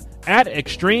Instagram at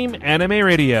Extreme Anime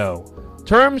Radio.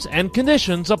 Terms and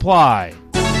conditions apply.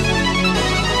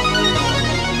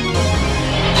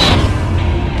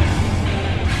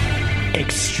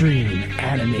 Extreme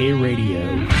Anime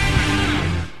Radio.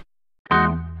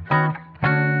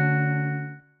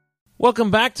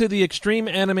 Welcome back to the Extreme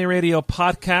Anime Radio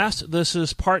podcast. This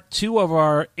is part 2 of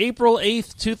our April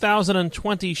 8th,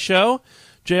 2020 show.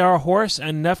 J.R. Horse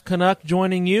and Neff Canuck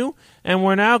joining you, and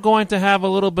we're now going to have a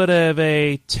little bit of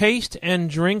a taste and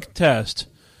drink test.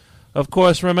 Of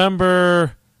course,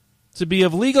 remember to be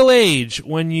of legal age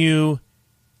when you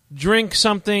drink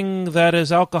something that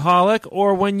is alcoholic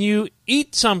or when you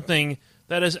eat something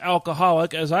that is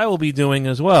alcoholic, as I will be doing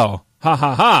as well. Ha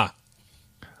ha ha.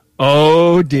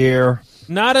 Oh, dear.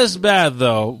 Not as bad,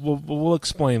 though. We'll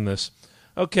explain this.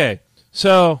 Okay,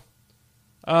 so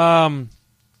I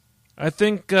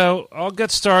think I'll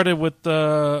get started with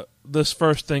this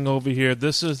first thing over here.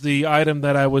 This is the item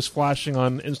that I was flashing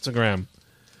on Instagram.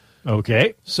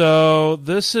 Okay. So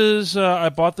this is, I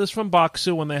bought this from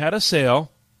Boxu when they had a sale,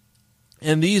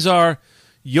 and these are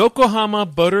Yokohama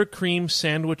buttercream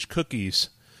sandwich cookies.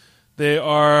 They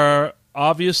are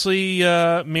obviously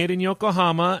made in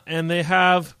Yokohama, and they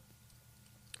have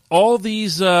all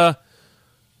these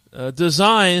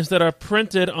designs that are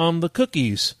printed on the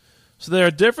cookies. So there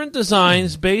are different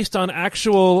designs based on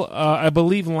actual, I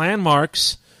believe,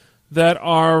 landmarks that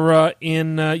are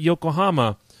in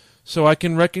Yokohama. So I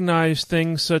can recognize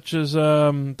things such as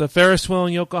the Ferris wheel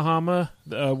in Yokohama,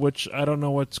 which I don't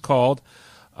know what it's called,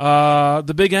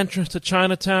 the big entrance to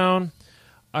Chinatown.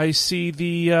 I see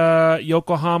the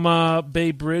Yokohama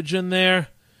Bay Bridge in there,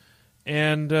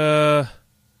 and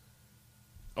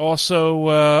also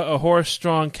a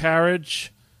horse-drawn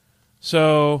carriage.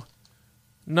 So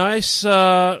nice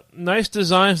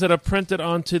designs that are printed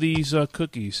onto these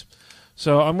cookies.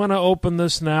 So I'm going to open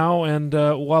this now, and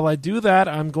while I do that,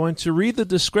 I'm going to read the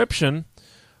description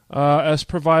as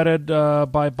provided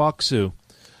by Boxu.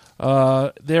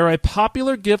 They're a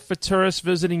popular gift for tourists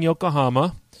visiting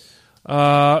Yokohama.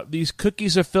 These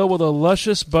cookies are filled with a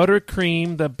luscious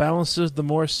buttercream that balances the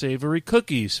more savory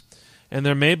cookies. And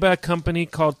they're made by a company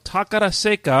called Takara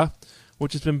Seika,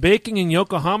 which has been baking in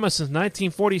Yokohama since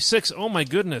 1946. Oh, my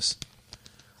goodness.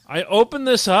 I open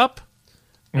this up,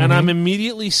 and I'm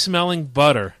immediately smelling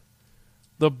butter.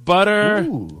 The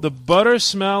butter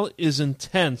smell is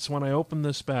intense when I open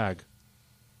this bag.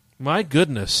 My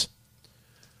goodness.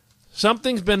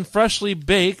 Something's been freshly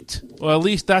baked, or at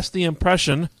least that's the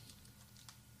impression.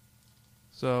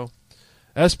 So,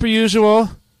 as per usual,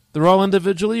 they're all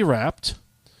individually wrapped.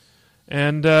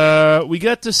 And we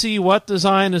get to see what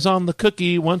design is on the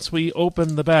cookie once we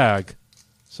open the bag.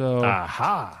 So,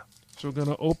 So we're going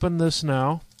to open this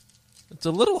now. It's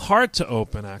a little hard to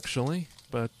open, actually,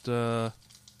 but we'll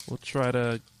try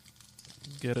to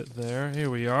get it there.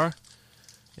 Here we are.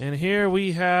 And here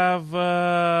we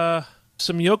have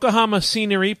some Yokohama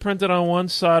scenery printed on one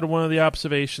side of one of the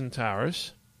observation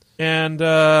towers. And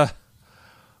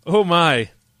oh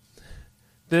my,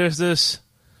 there's this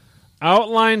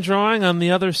outline drawing on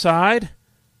the other side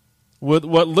with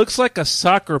what looks like a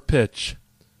soccer pitch.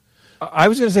 I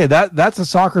was going to say that's a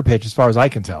soccer pitch as far as I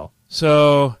can tell.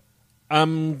 So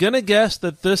I'm going to guess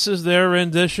that this is their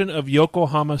rendition of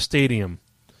Yokohama Stadium.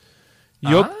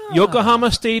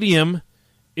 Yokohama Stadium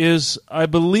is, I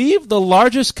believe, the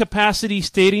largest capacity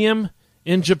stadium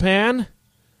in Japan.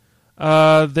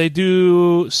 They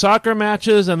do soccer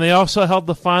matches, and they also held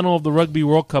the final of the Rugby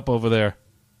World Cup over there.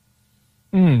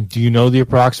 Do you know the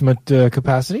approximate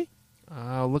capacity?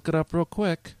 I'll look it up real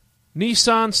quick.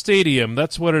 Nissan Stadium,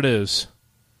 that's what it is.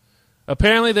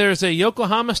 Apparently there's a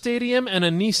Yokohama Stadium and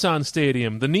a Nissan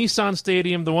Stadium. The Nissan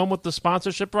Stadium, the one with the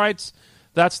sponsorship rights,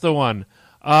 that's the one.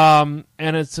 And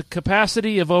it's a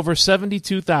capacity of over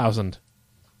 72,000.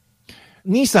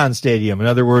 Nissan Stadium. In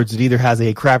other words, it either has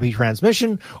a crappy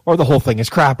transmission or the whole thing is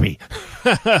crappy.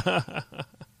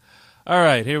 All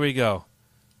right, here we go.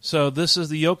 So this is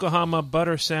the Yokohama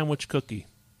butter sandwich cookie.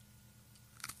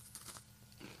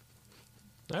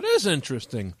 That is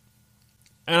interesting.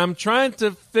 And I'm trying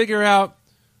to figure out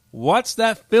what's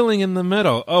that filling in the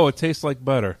middle. Oh, it tastes like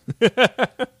butter.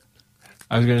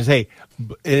 I was going to say,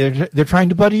 they're trying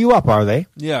to butter you up, are they?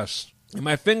 Yes. And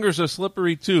my fingers are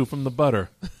slippery, too, from the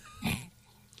butter.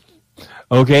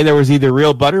 Okay, there was either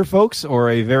real butter, folks, or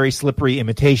a very slippery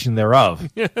imitation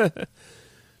thereof.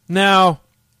 Now,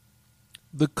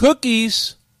 the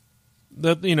cookies,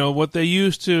 what they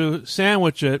use to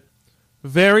sandwich it,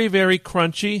 very, very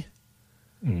crunchy.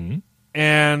 Mm-hmm.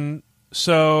 And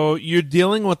so you're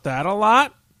dealing with that a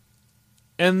lot.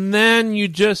 And then you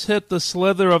just hit the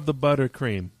slither of the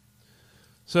buttercream.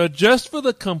 So just for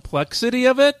the complexity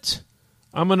of it,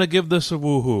 I'm going to give this a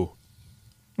woohoo.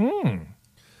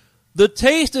 The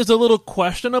taste is a little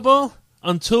questionable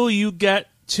until you get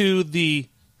to the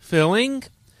filling,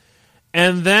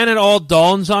 and then it all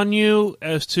dawns on you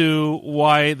as to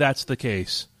why that's the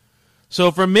case. So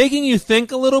for making you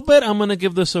think a little bit, I'm going to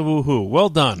give this a woohoo. Well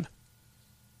done.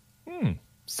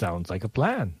 Sounds like a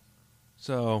plan.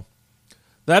 So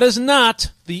that is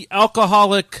not the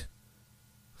alcoholic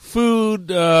food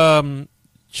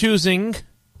choosing,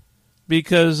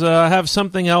 because I have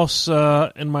something else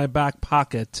in my back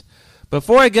pocket.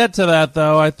 Before I get to that,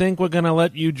 though, I think we're going to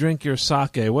let you drink your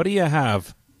sake. What do you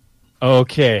have?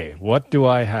 Okay, what do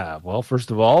I have? Well,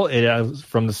 first of all, it is,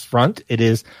 from the front, it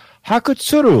is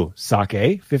Hakutsuru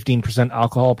sake, 15%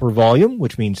 alcohol per volume,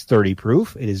 which means 30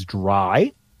 proof. It is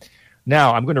dry.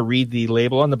 Now, I'm going to read the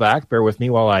label on the back. Bear with me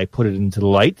while I put it into the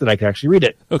light that I can actually read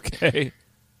it. Okay.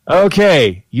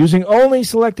 Okay, using only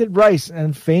selected rice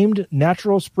and famed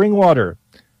natural spring water,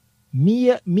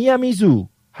 Miyamizu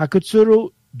Hakutsuru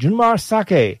Junmar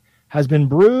sake has been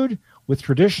brewed with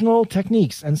traditional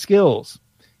techniques and skills,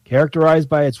 characterized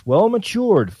by its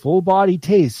well-matured, full-body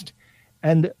taste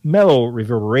and mellow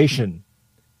reverberation.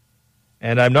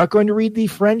 And I'm not going to read the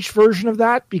French version of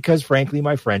that because, frankly,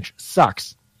 my French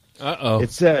sucks. Uh-oh.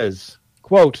 It says,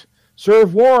 quote,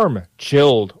 serve warm,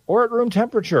 chilled, or at room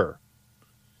temperature.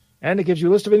 And it gives you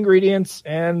a list of ingredients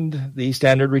and the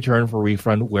standard return for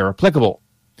refund where applicable.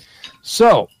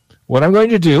 So, what I'm going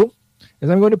to do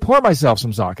is I'm going to pour myself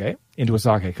some sake into a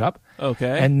sake cup.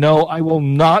 Okay. And no, I will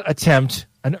not attempt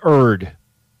an erd.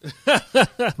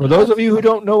 For those of you who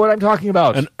don't know what I'm talking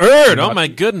about. An erd? Oh, my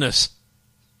goodness.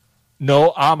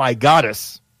 No, my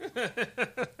goddess.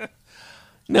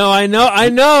 No, I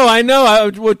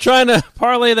know. We're trying to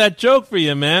parlay that joke for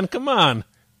you, man. Come on.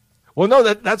 Well, no,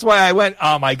 that's why I went,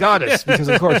 my goddess. Because,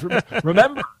 of course,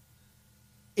 remember,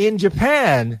 in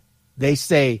Japan, they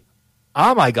say,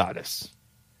 my goddess.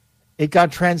 It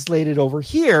got translated over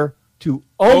here to,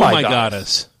 oh my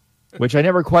goddess. Which I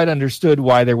never quite understood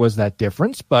why there was that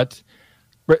difference, but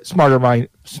smarter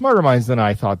minds than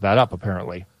I thought that up,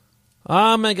 apparently.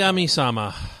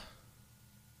 Megami-sama.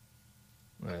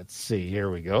 Let's see. Here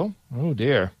we go. Oh,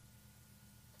 dear.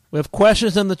 We have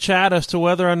questions in the chat as to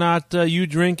whether or not you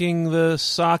drinking the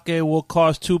sake will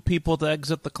cause two people to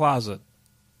exit the closet.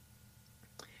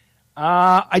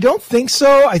 I don't think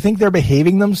so. I think they're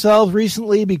behaving themselves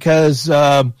recently because,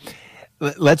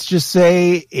 let's just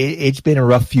say it's been a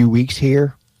rough few weeks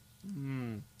here.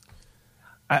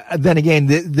 Then again,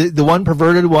 the one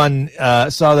perverted one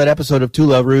saw that episode of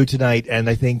Tula Rue tonight, and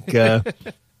I think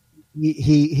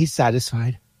he's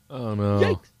satisfied. Oh, no.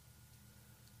 Yikes.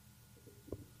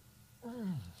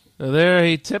 So there,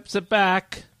 he tips it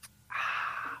back.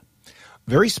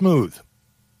 Very smooth.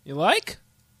 You like?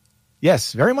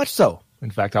 Yes, very much so.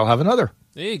 In fact, I'll have another.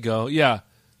 There you go. Yeah.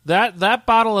 That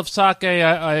bottle of sake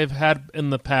I've had in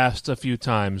the past a few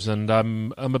times, and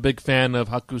I'm a big fan of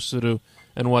Hakusuru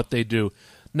and what they do.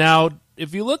 Now,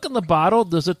 if you look in the bottle,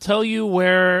 does it tell you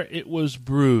where it was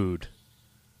brewed?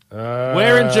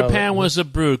 Where in Japan was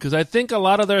it brewed? Because I think a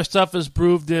lot of their stuff is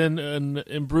brewed in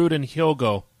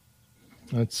Hyogo.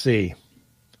 Let's see.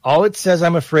 All it says,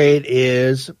 I'm afraid,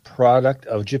 is product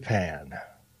of Japan.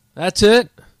 That's it?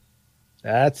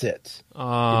 That's it. It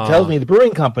tells me the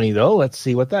brewing company, though. Let's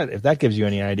see if that gives you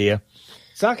any idea.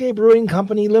 Sake Brewing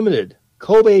Company Limited,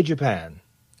 Kobe, Japan.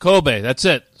 Kobe, that's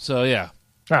it. So, yeah.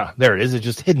 Ah, there it is. It's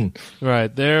just hidden.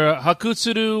 Right. Their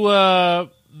Hakutsuru,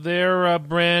 their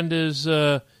brand is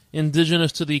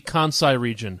indigenous to the Kansai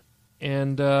region.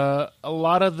 And a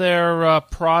lot of their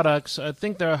products, I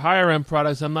think they're higher-end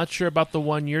products. I'm not sure about the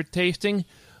one you're tasting.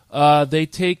 They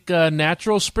take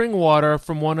natural spring water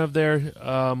from one of their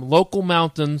local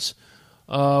mountains,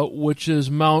 which is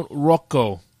Mount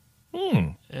Rokko.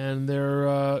 And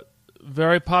they're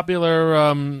very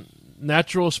popular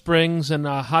natural springs and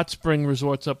hot spring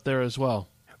resorts up there as well.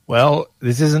 Well,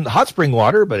 this isn't hot spring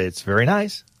water, but it's very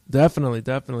nice. Definitely.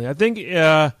 I think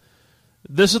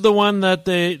this is the one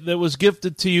that was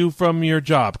gifted to you from your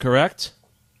job, correct?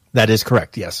 That is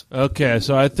correct, yes. Okay,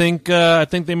 so I think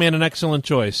they made an excellent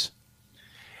choice.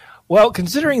 Well,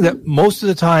 considering that most of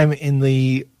the time in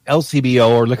the LCBO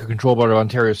or Liquor Control Board of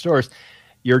Ontario stores,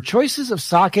 your choices of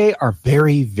sake are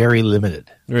very, very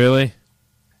limited. Really?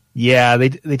 Yeah, they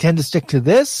tend to stick to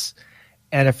this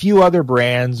and a few other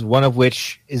brands, one of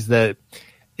which is the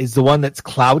one that's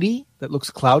cloudy, that looks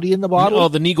cloudy in the bottle. Oh,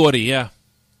 the Nigori, yeah.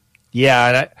 Yeah,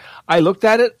 and I looked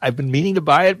at it. I've been meaning to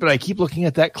buy it, but I keep looking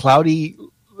at that cloudy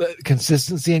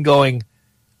consistency and going,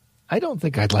 I don't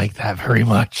think I'd like that very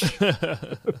much.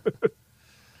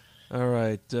 All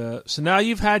right. So now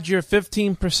you've had your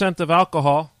 15% of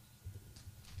alcohol.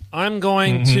 I'm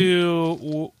going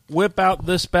to whip out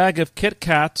this bag of Kit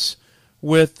Kats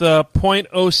with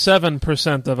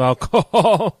 0.07% of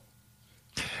alcohol.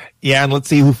 Yeah, and let's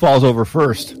see who falls over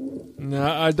first. No,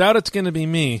 I doubt it's going to be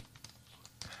me.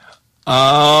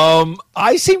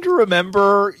 I seem to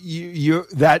remember you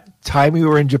that time we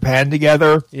were in Japan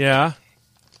together. Yeah.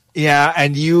 Yeah,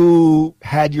 and you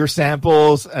had your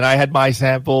samples, and I had my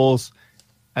samples,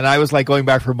 and I was like going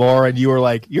back for more, and you were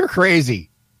like, "You're crazy."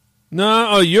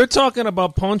 No, you're talking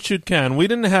about Ponchukan. We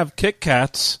didn't have Kit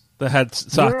Kats that had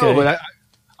sake. No, but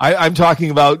I'm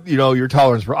talking about your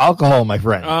tolerance for alcohol, my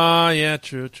friend. Yeah,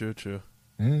 true.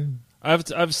 Mm.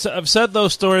 I've said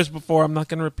those stories before. I'm not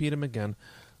going to repeat them again.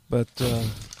 But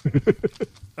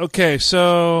okay,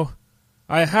 so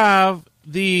I have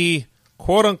the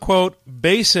quote unquote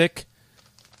basic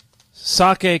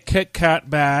sake Kit Kat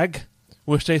bag,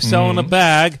 which they sell in a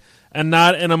bag and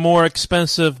not in a more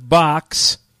expensive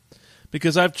box.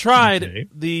 Because I've tried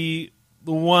the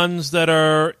ones that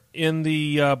are in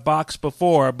the box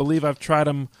before. I believe I've tried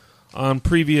them on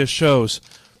previous shows.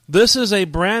 This is a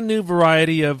brand new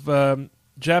variety of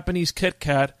Japanese Kit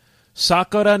Kat,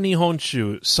 Sakura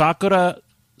Nihonshu, Sakura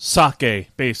sake,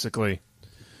 basically.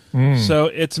 So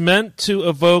it's meant to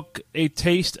evoke a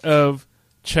taste of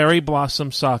cherry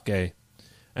blossom sake.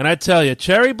 And I tell you,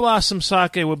 cherry blossom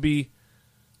sake would be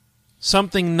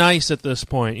something nice at this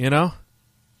point,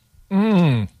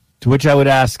 To which I would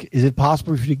ask, is it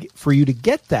possible for you to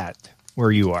get that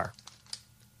where you are?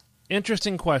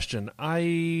 Interesting question.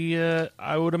 I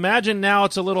would imagine now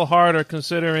it's a little harder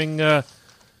considering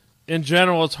in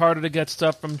general it's harder to get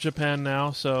stuff from Japan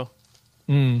now. So,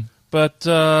 But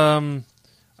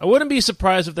I wouldn't be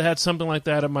surprised if they had something like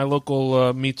that at my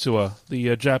local Mitsuwa,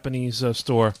 the Japanese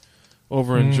store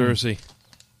over in Jersey.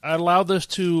 I allowed this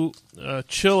to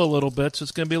chill a little bit, so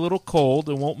it's going to be a little cold.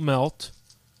 It won't melt.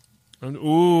 And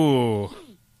ooh,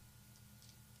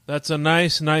 that's a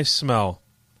nice smell.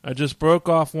 I just broke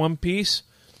off one piece.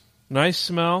 Nice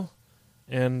smell.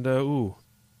 And ooh,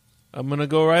 I'm going to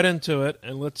go right into it,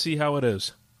 and let's see how it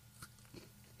is.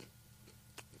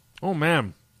 Oh,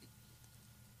 man.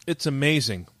 It's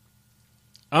amazing.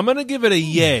 I'm going to give it a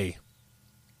yay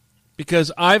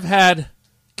because I've had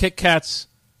Kit Kats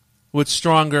with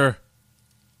stronger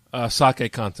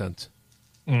sake content.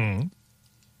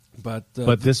 But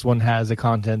this one has a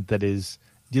content that is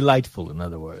delightful, in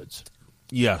other words.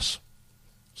 Yes.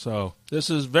 So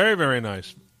this is very, very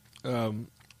nice.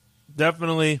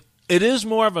 Definitely. It is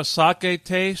more of a sake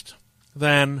taste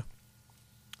than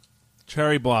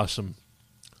cherry blossom.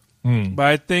 But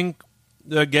I think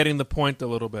they're getting the point a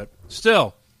little bit.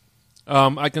 Still,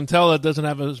 I can tell it doesn't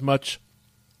have as much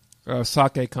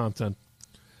sake content.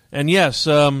 And yes,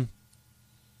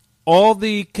 all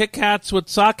the Kit Kats with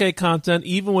sake content,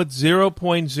 even with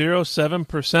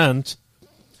 0.07%,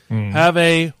 have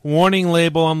a warning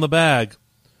label on the bag.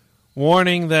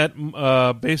 Warning that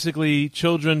basically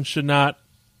children should not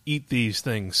eat these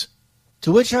things.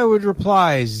 To which I would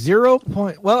reply,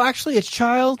 well, actually, a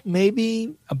child,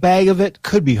 maybe a bag of it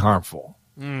could be harmful.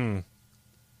 I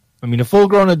mean, a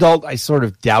full-grown adult, I sort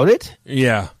of doubt it.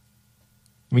 Yeah.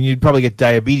 I mean, you'd probably get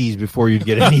diabetes before you'd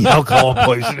get any alcohol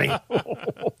poisoning.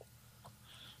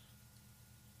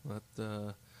 But,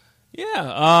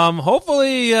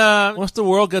 hopefully, once the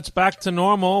world gets back to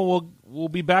normal, we'll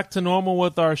be back to normal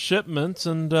with our shipments,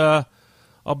 and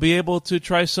I'll be able to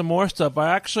try some more stuff.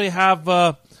 I actually have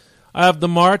I have the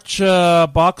March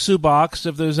Boxu box.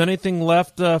 If there's anything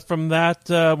left from that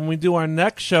when we do our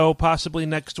next show, possibly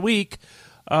next week,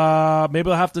 maybe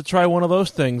I'll have to try one of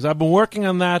those things. I've been working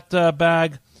on that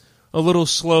bag a little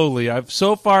slowly. I've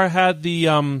so far had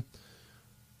the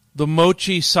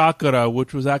Mochi Sakura,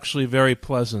 which was actually very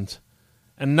pleasant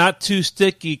and not too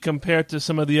sticky compared to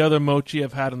some of the other mochi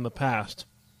I've had in the past.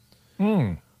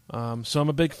 So I'm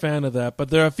a big fan of that. But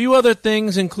there are a few other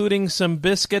things, including some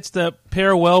biscuits that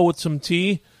pair well with some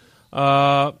tea.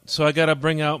 So I got to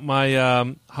bring out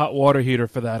my hot water heater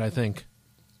for that, I think.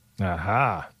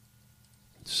 Aha.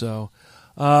 So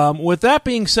with that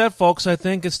being said, folks, I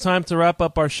think it's time to wrap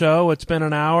up our show. It's been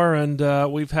an hour,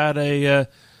 and we've had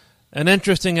an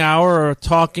interesting hour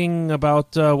talking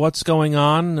about what's going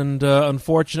on. And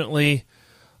unfortunately,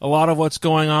 a lot of what's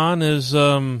going on is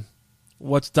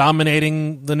what's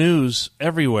dominating the news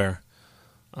everywhere.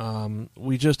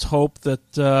 We just hope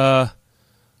that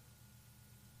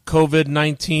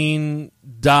COVID-19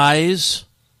 dies.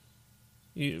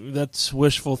 That's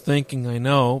wishful thinking, I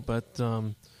know, but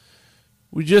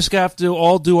we just have to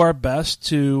all do our best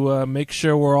to make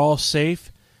sure we're all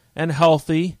safe and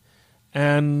healthy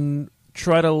and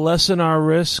try to lessen our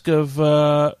risk of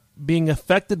being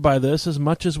affected by this as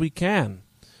much as we can.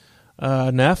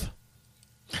 Neff?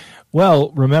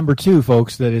 Well, remember, too,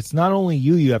 folks, that it's not only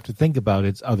you have to think about,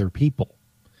 it's other people.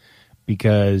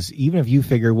 Because even if you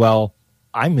figure, well,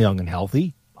 I'm young and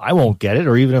healthy, I won't get it,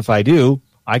 or even if I do,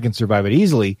 I can survive it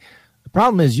easily.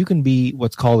 problem is you can be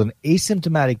what's called an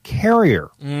asymptomatic carrier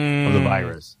of the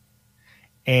virus.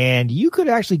 And you could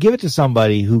actually give it to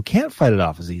somebody who can't fight it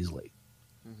off as easily.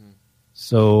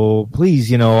 So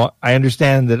please, I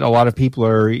understand that a lot of people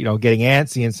are, getting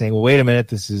antsy and saying, well, wait a minute,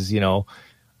 this is,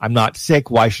 I'm not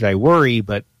sick. Why should I worry?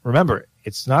 But remember,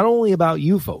 it's not only about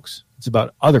you folks. It's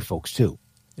about other folks too.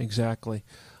 Exactly.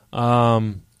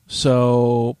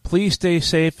 So please stay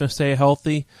safe and stay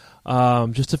healthy.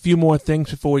 Just a few more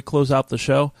things before we close out the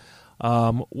show.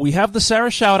 We have the Sarah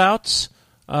shout-outs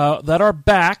that are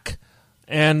back,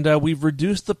 and we've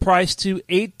reduced the price to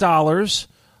 $8.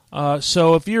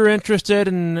 So if you're interested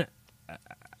in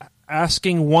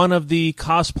asking one of the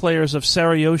cosplayers of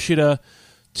Sarah Yoshida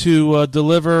to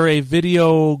deliver a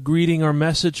video greeting or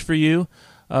message for you,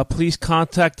 please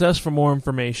contact us for more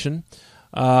information.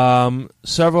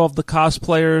 Several of the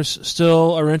cosplayers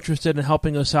still are interested in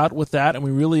helping us out with that, and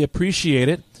we really appreciate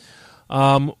it.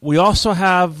 We also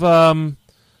have one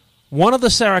of the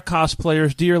Sarah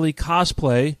cosplayers, Dearly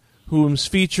Cosplay, who's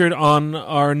featured on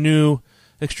our new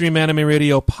Extreme Anime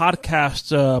Radio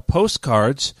podcast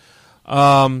postcards.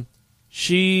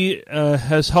 She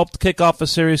has helped kick off a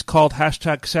series called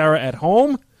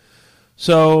 #SarahAtHome.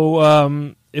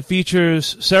 So it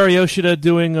features Sarah Yoshida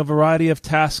doing a variety of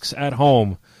tasks at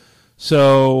home.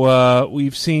 So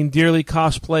we've seen Dearly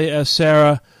Cosplay as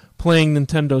Sarah playing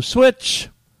Nintendo Switch,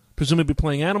 presumably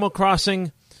playing Animal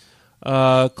Crossing,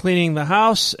 cleaning the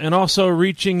house, and also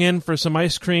reaching in for some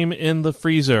ice cream in the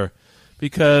freezer.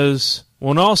 Because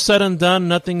when all's said and done,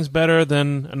 nothing's better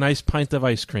than a nice pint of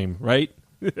ice cream, right?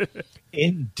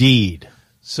 Indeed.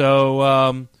 So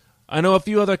I know a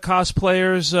few other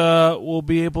cosplayers will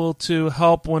be able to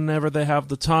help whenever they have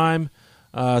the time.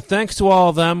 Thanks to all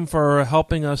of them for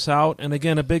helping us out. And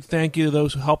again, a big thank you to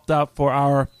those who helped out for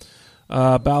our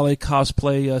Ballet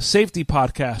Cosplay Safety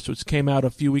podcast, which came out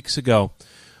a few weeks ago.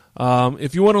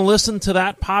 If you want to listen to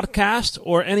that podcast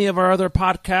or any of our other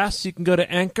podcasts, you can go to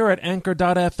Anchor at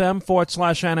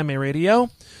anchor.fm/anime radio,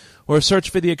 or search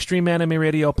for the Extreme Anime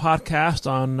Radio podcast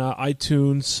on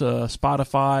iTunes,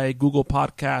 Spotify, Google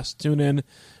Podcasts, TuneIn,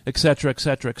 etc.,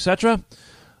 etc., etc.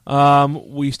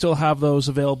 We still have those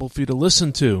available for you to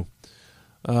listen to.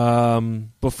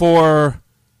 Before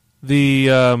the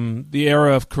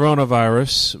era of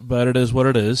coronavirus, but it is what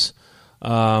it is.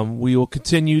 We will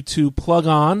continue to plug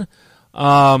on.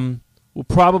 We'll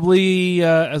probably,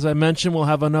 as I mentioned, we'll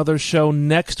have another show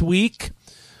next week.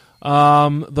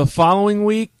 The following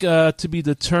week to be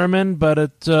determined,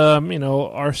 but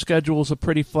our schedules are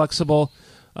pretty flexible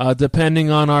depending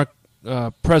on our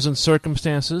present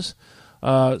circumstances.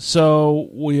 So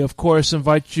we, of course,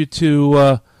 invite you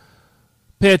to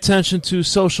pay attention to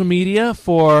social media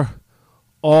for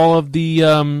all of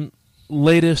the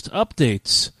latest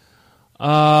updates.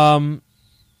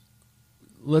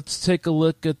 Let's take a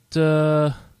look at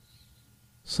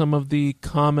some of the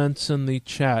comments in the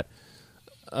chat.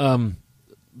 The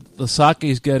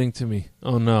sake's getting to me.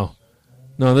 Oh, no.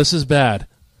 No, this is bad.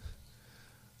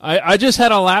 I just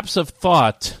had a lapse of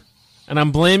thought, and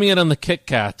I'm blaming it on the Kit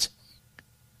Kat.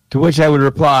 To which I would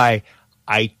reply,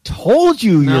 I told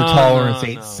you your tolerance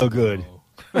ain't so good.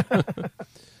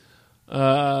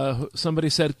 Somebody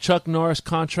said Chuck Norris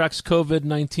contracts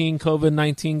COVID-19.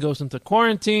 COVID-19 goes into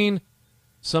quarantine.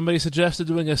 Somebody suggested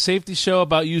doing a safety show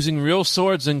about using real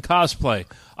swords in cosplay.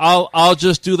 I'll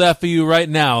just do that for you right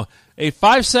now. A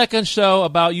 5-second show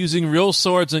about using real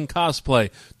swords in cosplay.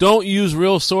 Don't use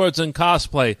real swords in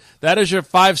cosplay. That is your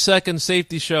 5-second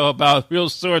safety show about real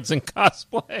swords in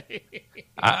cosplay.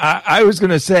 I was going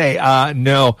to say,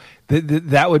 no.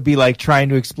 That would be like trying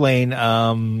to explain,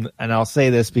 and I'll say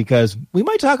this because we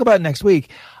might talk about it next week,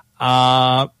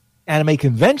 anime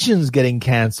conventions getting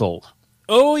canceled.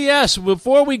 Oh, yes.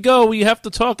 Before we go, we have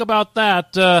to talk about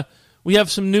that. We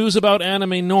have some news about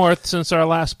Anime North since our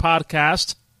last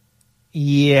podcast.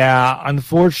 Yeah,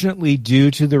 unfortunately,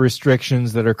 due to the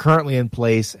restrictions that are currently in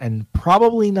place and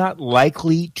probably not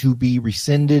likely to be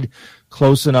rescinded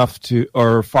close enough to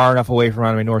or far enough away from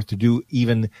Anime North to do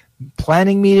even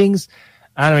planning meetings,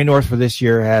 Anime North for this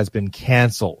year has been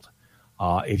canceled.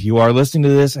 If you are listening to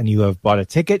this and you have bought a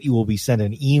ticket, you will be sent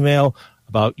an email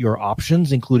about your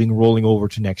options, including rolling over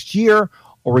to next year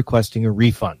or requesting a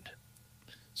refund.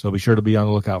 So be sure to be on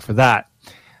the lookout for that.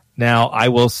 Now, I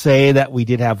will say that we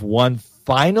did have one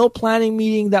final planning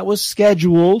meeting that was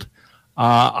scheduled.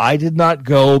 I did not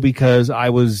go because I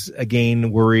was,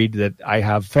 again, worried that I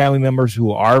have family members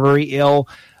who are very ill.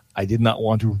 I did not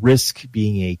want to risk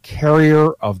being a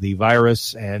carrier of the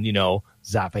virus and,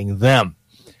 zapping them.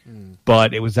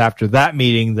 But it was after that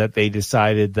meeting that they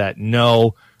decided that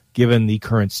no, given the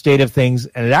current state of things,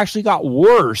 and it actually got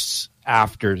worse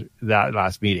after that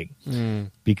last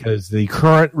meeting because the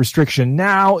current restriction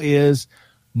now is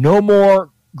no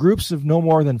more groups of no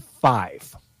more than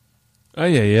 5.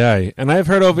 Aye. And I've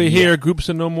heard over here groups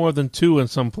of no more than 2 in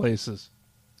some places.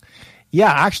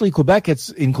 Yeah, actually, in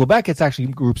Quebec, it's actually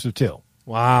groups of 2.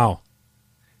 Wow.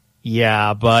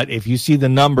 Yeah, but if you see the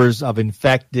numbers of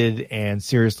infected and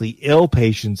seriously ill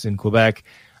patients in Quebec,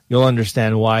 you'll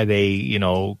understand why they,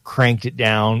 cranked it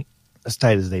down as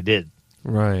tight as they did.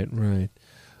 Right.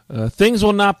 Things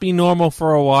will not be normal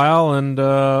for a while, and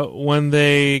when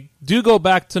they do go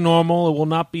back to normal, it will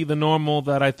not be the normal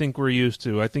that I think we're used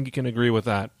to. I think you can agree with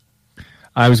that.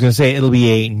 I was going to say it'll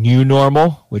be a new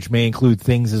normal, which may include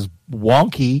things as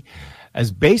wonky as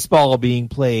baseball being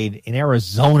played in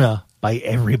Arizona by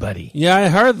everybody. Yeah, I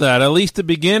heard that, at least the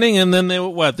beginning, and then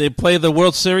they play the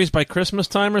World Series by Christmas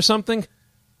time or something?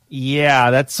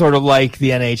 Yeah, that's sort of like the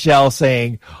NHL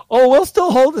saying, we'll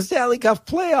still hold the Stanley Cup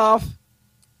playoff.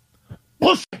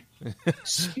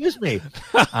 Excuse me.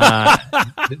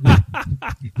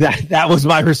 That was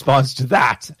my response to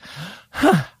that.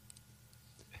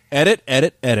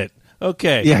 Edit.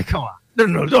 Okay. Yeah, come on.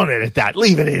 No, don't edit that.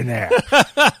 Leave it in there.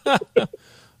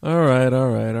 All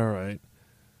right.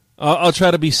 I'll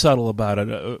try to be subtle about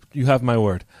it. You have my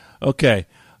word. Okay.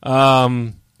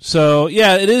 So,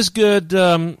 yeah, it is good.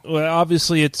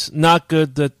 Obviously, it's not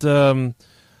good that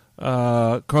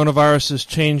coronavirus is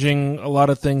changing a lot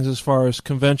of things as far as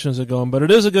conventions are going, but it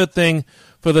is a good thing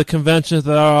for the conventions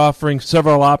that are offering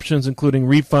several options, including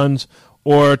refunds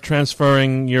or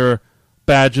transferring your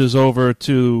badges over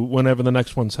to whenever the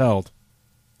next one's held.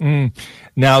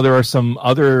 Now, there are some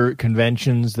other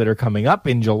conventions that are coming up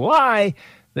in July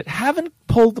that haven't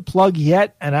pulled the plug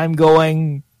yet, and I'm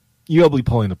going, you'll be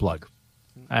pulling the plug.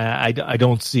 I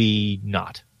don't see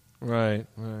not. Right.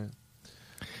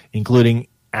 Including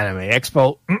Anime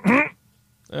Expo.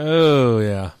 Oh,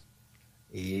 yeah.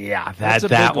 Yeah, that's a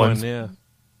that big one's, one, yeah.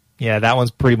 Yeah, that one's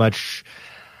pretty much,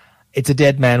 it's a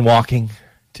dead man walking,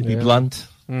 to be blunt.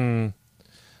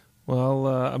 Well,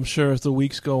 I'm sure as the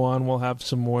weeks go on, we'll have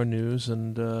some more news,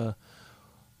 and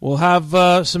we'll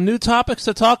have some new topics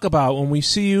to talk about when we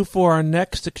see you for our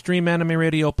next Extreme Anime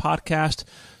Radio podcast.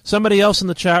 Somebody else in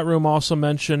the chat room also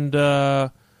mentioned,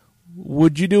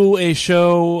 would you do a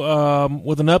show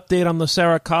with an update on the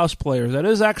Sarah cosplayers? That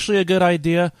is actually a good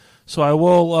idea, so I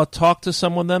will talk to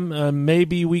some of them.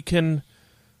 Maybe we can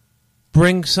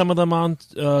bring some of them on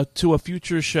to a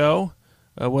future show.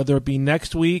 Whether it be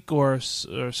next week or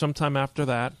sometime after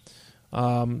that.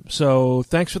 So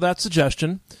thanks for that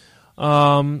suggestion.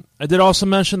 I did also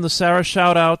mention the Sarah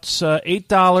shout-outs,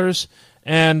 $8.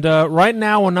 And right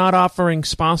now we're not offering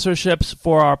sponsorships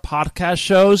for our podcast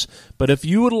shows, but if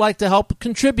you would like to help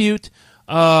contribute,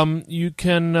 you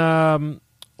can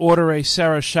order a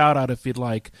Sarah shout-out if you'd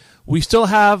like. We still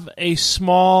have a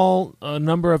small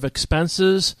number of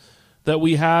expenses that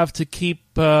we have to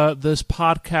keep this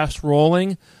podcast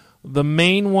rolling. The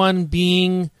main one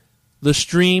being the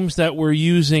streams that we're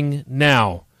using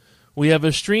now. We have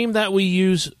a stream that we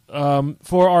use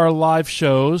for our live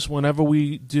shows whenever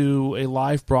we do a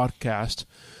live broadcast.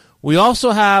 We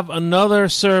also have another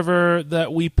server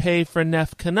that we pay for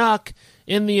Neff Canuck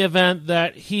in the event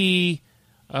that he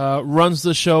runs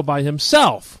the show by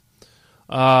himself.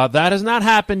 That has not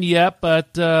happened yet,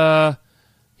 but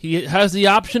he has the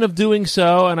option of doing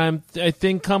so, and I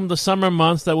think come the summer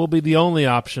months that will be the only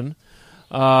option.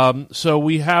 So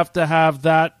we have to have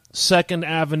that second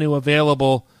avenue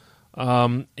available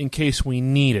in case we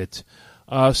need it.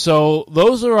 So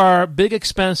those are our big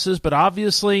expenses, but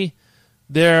obviously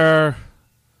I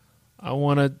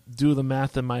want to do the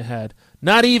math in my head.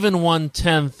 Not even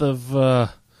 1/10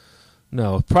 of,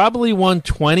 no, probably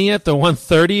 1/20th or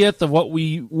 1/30th of what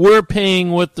we were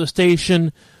paying with the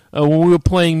station when we were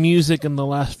playing music in the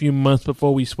last few months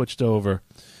before we switched over.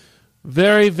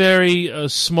 Very, very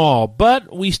small,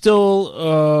 but we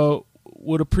still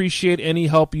would appreciate any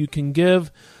help you can give.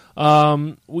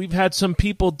 We've had some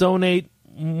people donate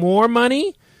more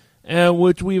money,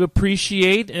 which we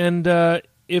appreciate, and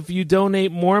if you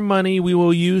donate more money, we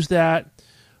will use that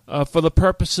for the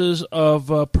purposes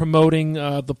of promoting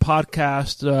the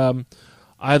podcast,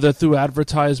 either through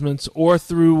advertisements or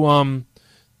through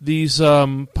these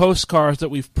postcards that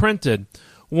we've printed.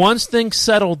 Once things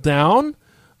settle down,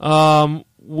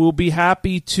 we'll be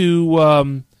happy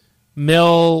to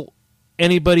mail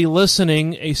anybody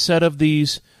listening a set of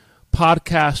these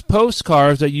podcast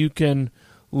postcards that you can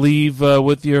leave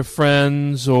with your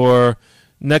friends, or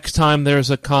next time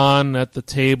there's a con at the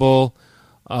table.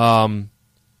 All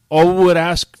we would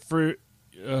ask for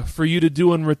you to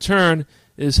do in return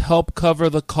is help cover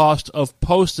the cost of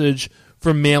postage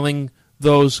for mailing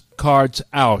those cards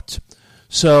out.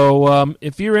 So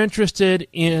if you're interested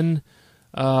in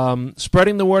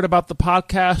spreading the word about the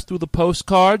podcast through the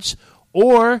postcards,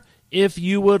 or if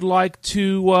you would like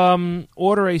to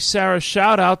order a Sarah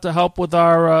shout-out to help with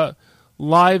our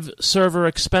live server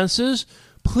expenses,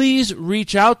 please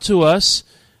reach out to us.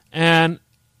 And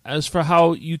as for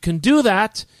how you can do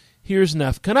that, here's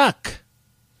Neff Canuck.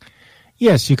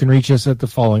 Yes, you can reach us at the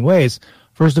following ways.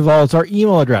 First of all, it's our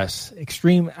email address,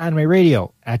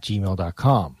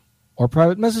 extremeanimeradio@gmail.com, or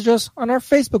private message us on our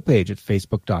Facebook page at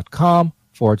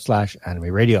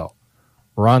facebook.com/Anime Radio.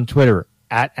 We're on Twitter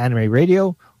 @Anime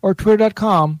Radio or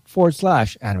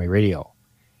twitter.com/Anime Radio.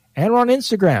 And we're on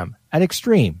Instagram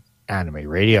 @Extreme Anime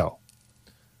Radio.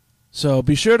 So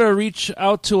be sure to reach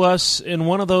out to us in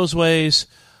one of those ways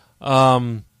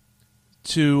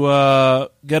to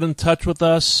get in touch with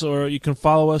us, or you can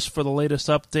follow us for the latest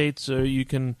updates, or you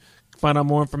can find out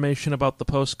more information about the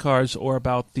postcards or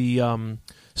about the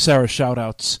Sarah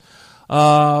shoutouts.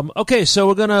 Okay, so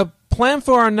we're going to plan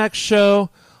for our next show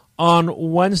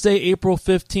on Wednesday, April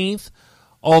 15th.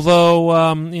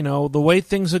 Although, the way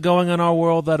things are going in our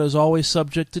world, that is always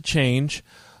subject to change.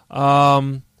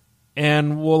 And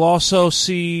we'll also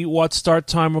see what start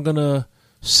time we're going to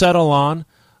settle on,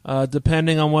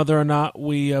 depending on whether or not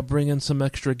we bring in some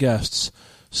extra guests.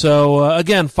 So,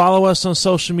 again, follow us on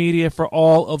social media for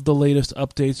all of the latest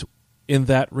updates in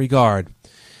that regard.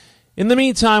 In the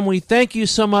meantime, we thank you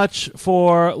so much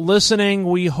for listening.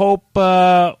 We hope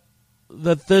that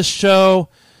this show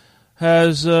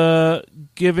has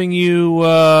given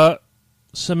you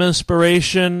some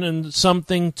inspiration and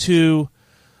something to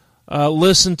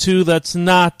listen to that's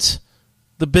not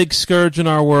the big scourge in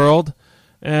our world.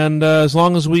 And as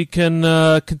long as we can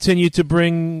continue to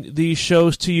bring these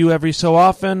shows to you every so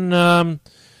often,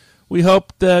 we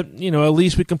hope that, at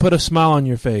least we can put a smile on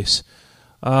your face.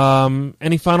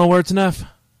 Any final words, Neff?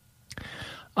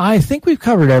 I think we've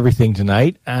covered everything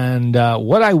tonight, and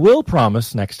what I will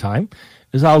promise next time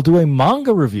is I'll do a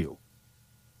manga review.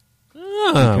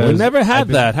 We never had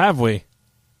that, have we?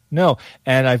 No,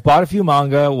 and I've bought a few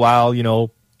manga while,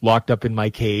 locked up in my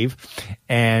cave,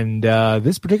 and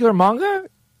this particular manga,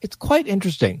 it's quite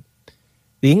interesting.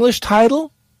 The English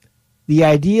title, The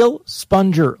Ideal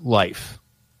Sponger Life.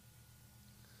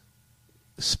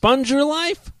 Sponger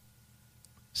Life?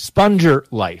 Sponger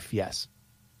Life, yes.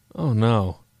 Oh,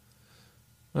 no.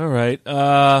 All right.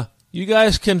 You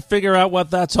guys can figure out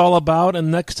what that's all about,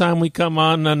 and next time we come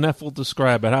on, Neff will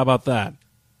describe it. How about that?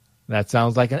 That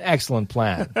sounds like an excellent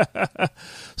plan.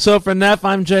 So for Neff,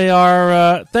 I'm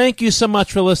JR. Thank you so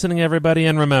much for listening, everybody,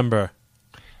 and remember,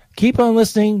 keep on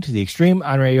listening to the Extreme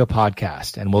Anime Radio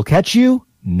podcast, and we'll catch you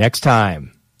next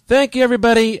time. Thank you,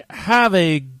 everybody. Have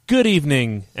a good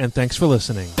evening, and thanks for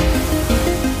listening.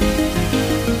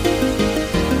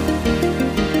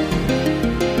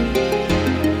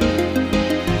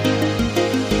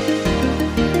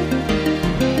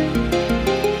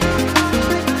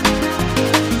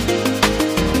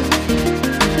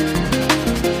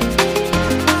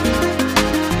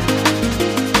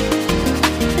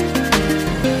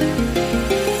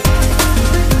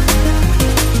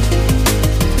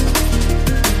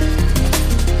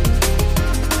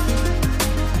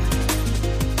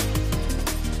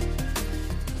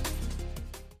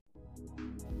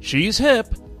 She's hip,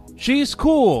 she's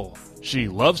cool, she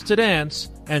loves to dance,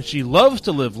 and she loves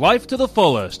to live life to the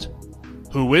fullest.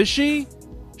 Who is she?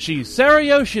 She's Sarah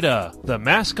Yoshida, the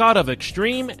mascot of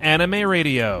Extreme Anime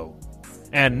Radio.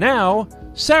 And now,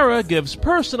 Sarah gives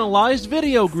personalized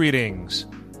video greetings.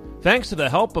 Thanks to the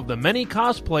help of the many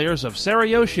cosplayers of Sarah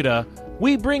Yoshida,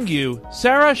 we bring you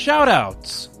Sarah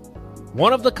Shoutouts.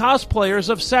 One of the cosplayers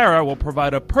of Sarah will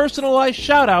provide a personalized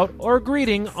shoutout or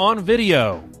greeting on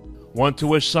video. Want to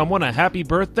wish someone a happy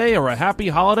birthday or a happy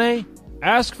holiday?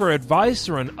 Ask for advice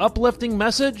or an uplifting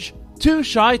message? Too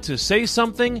shy to say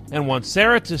something and want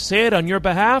Sarah to say it on your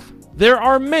behalf? There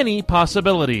are many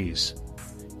possibilities.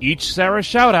 Each Sarah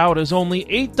shoutout is only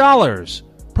 $8.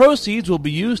 Proceeds will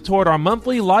be used toward our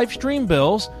monthly live stream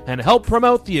bills and help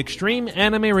promote the Extreme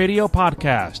Anime Radio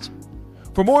podcast.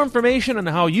 For more information on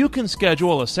how you can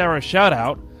schedule a Sarah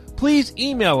shoutout, please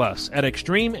email us at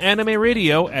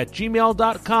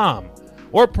extremeanimeradio@gmail.com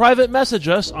or private message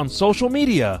us on social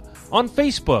media on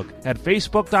Facebook at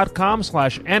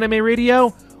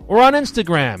facebook.com/animeradio or on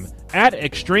Instagram at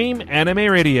Extreme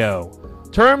Anime Radio.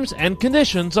 Terms and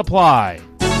conditions apply.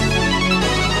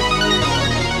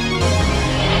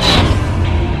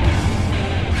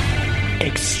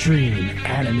 Extreme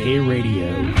Anime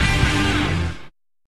Radio.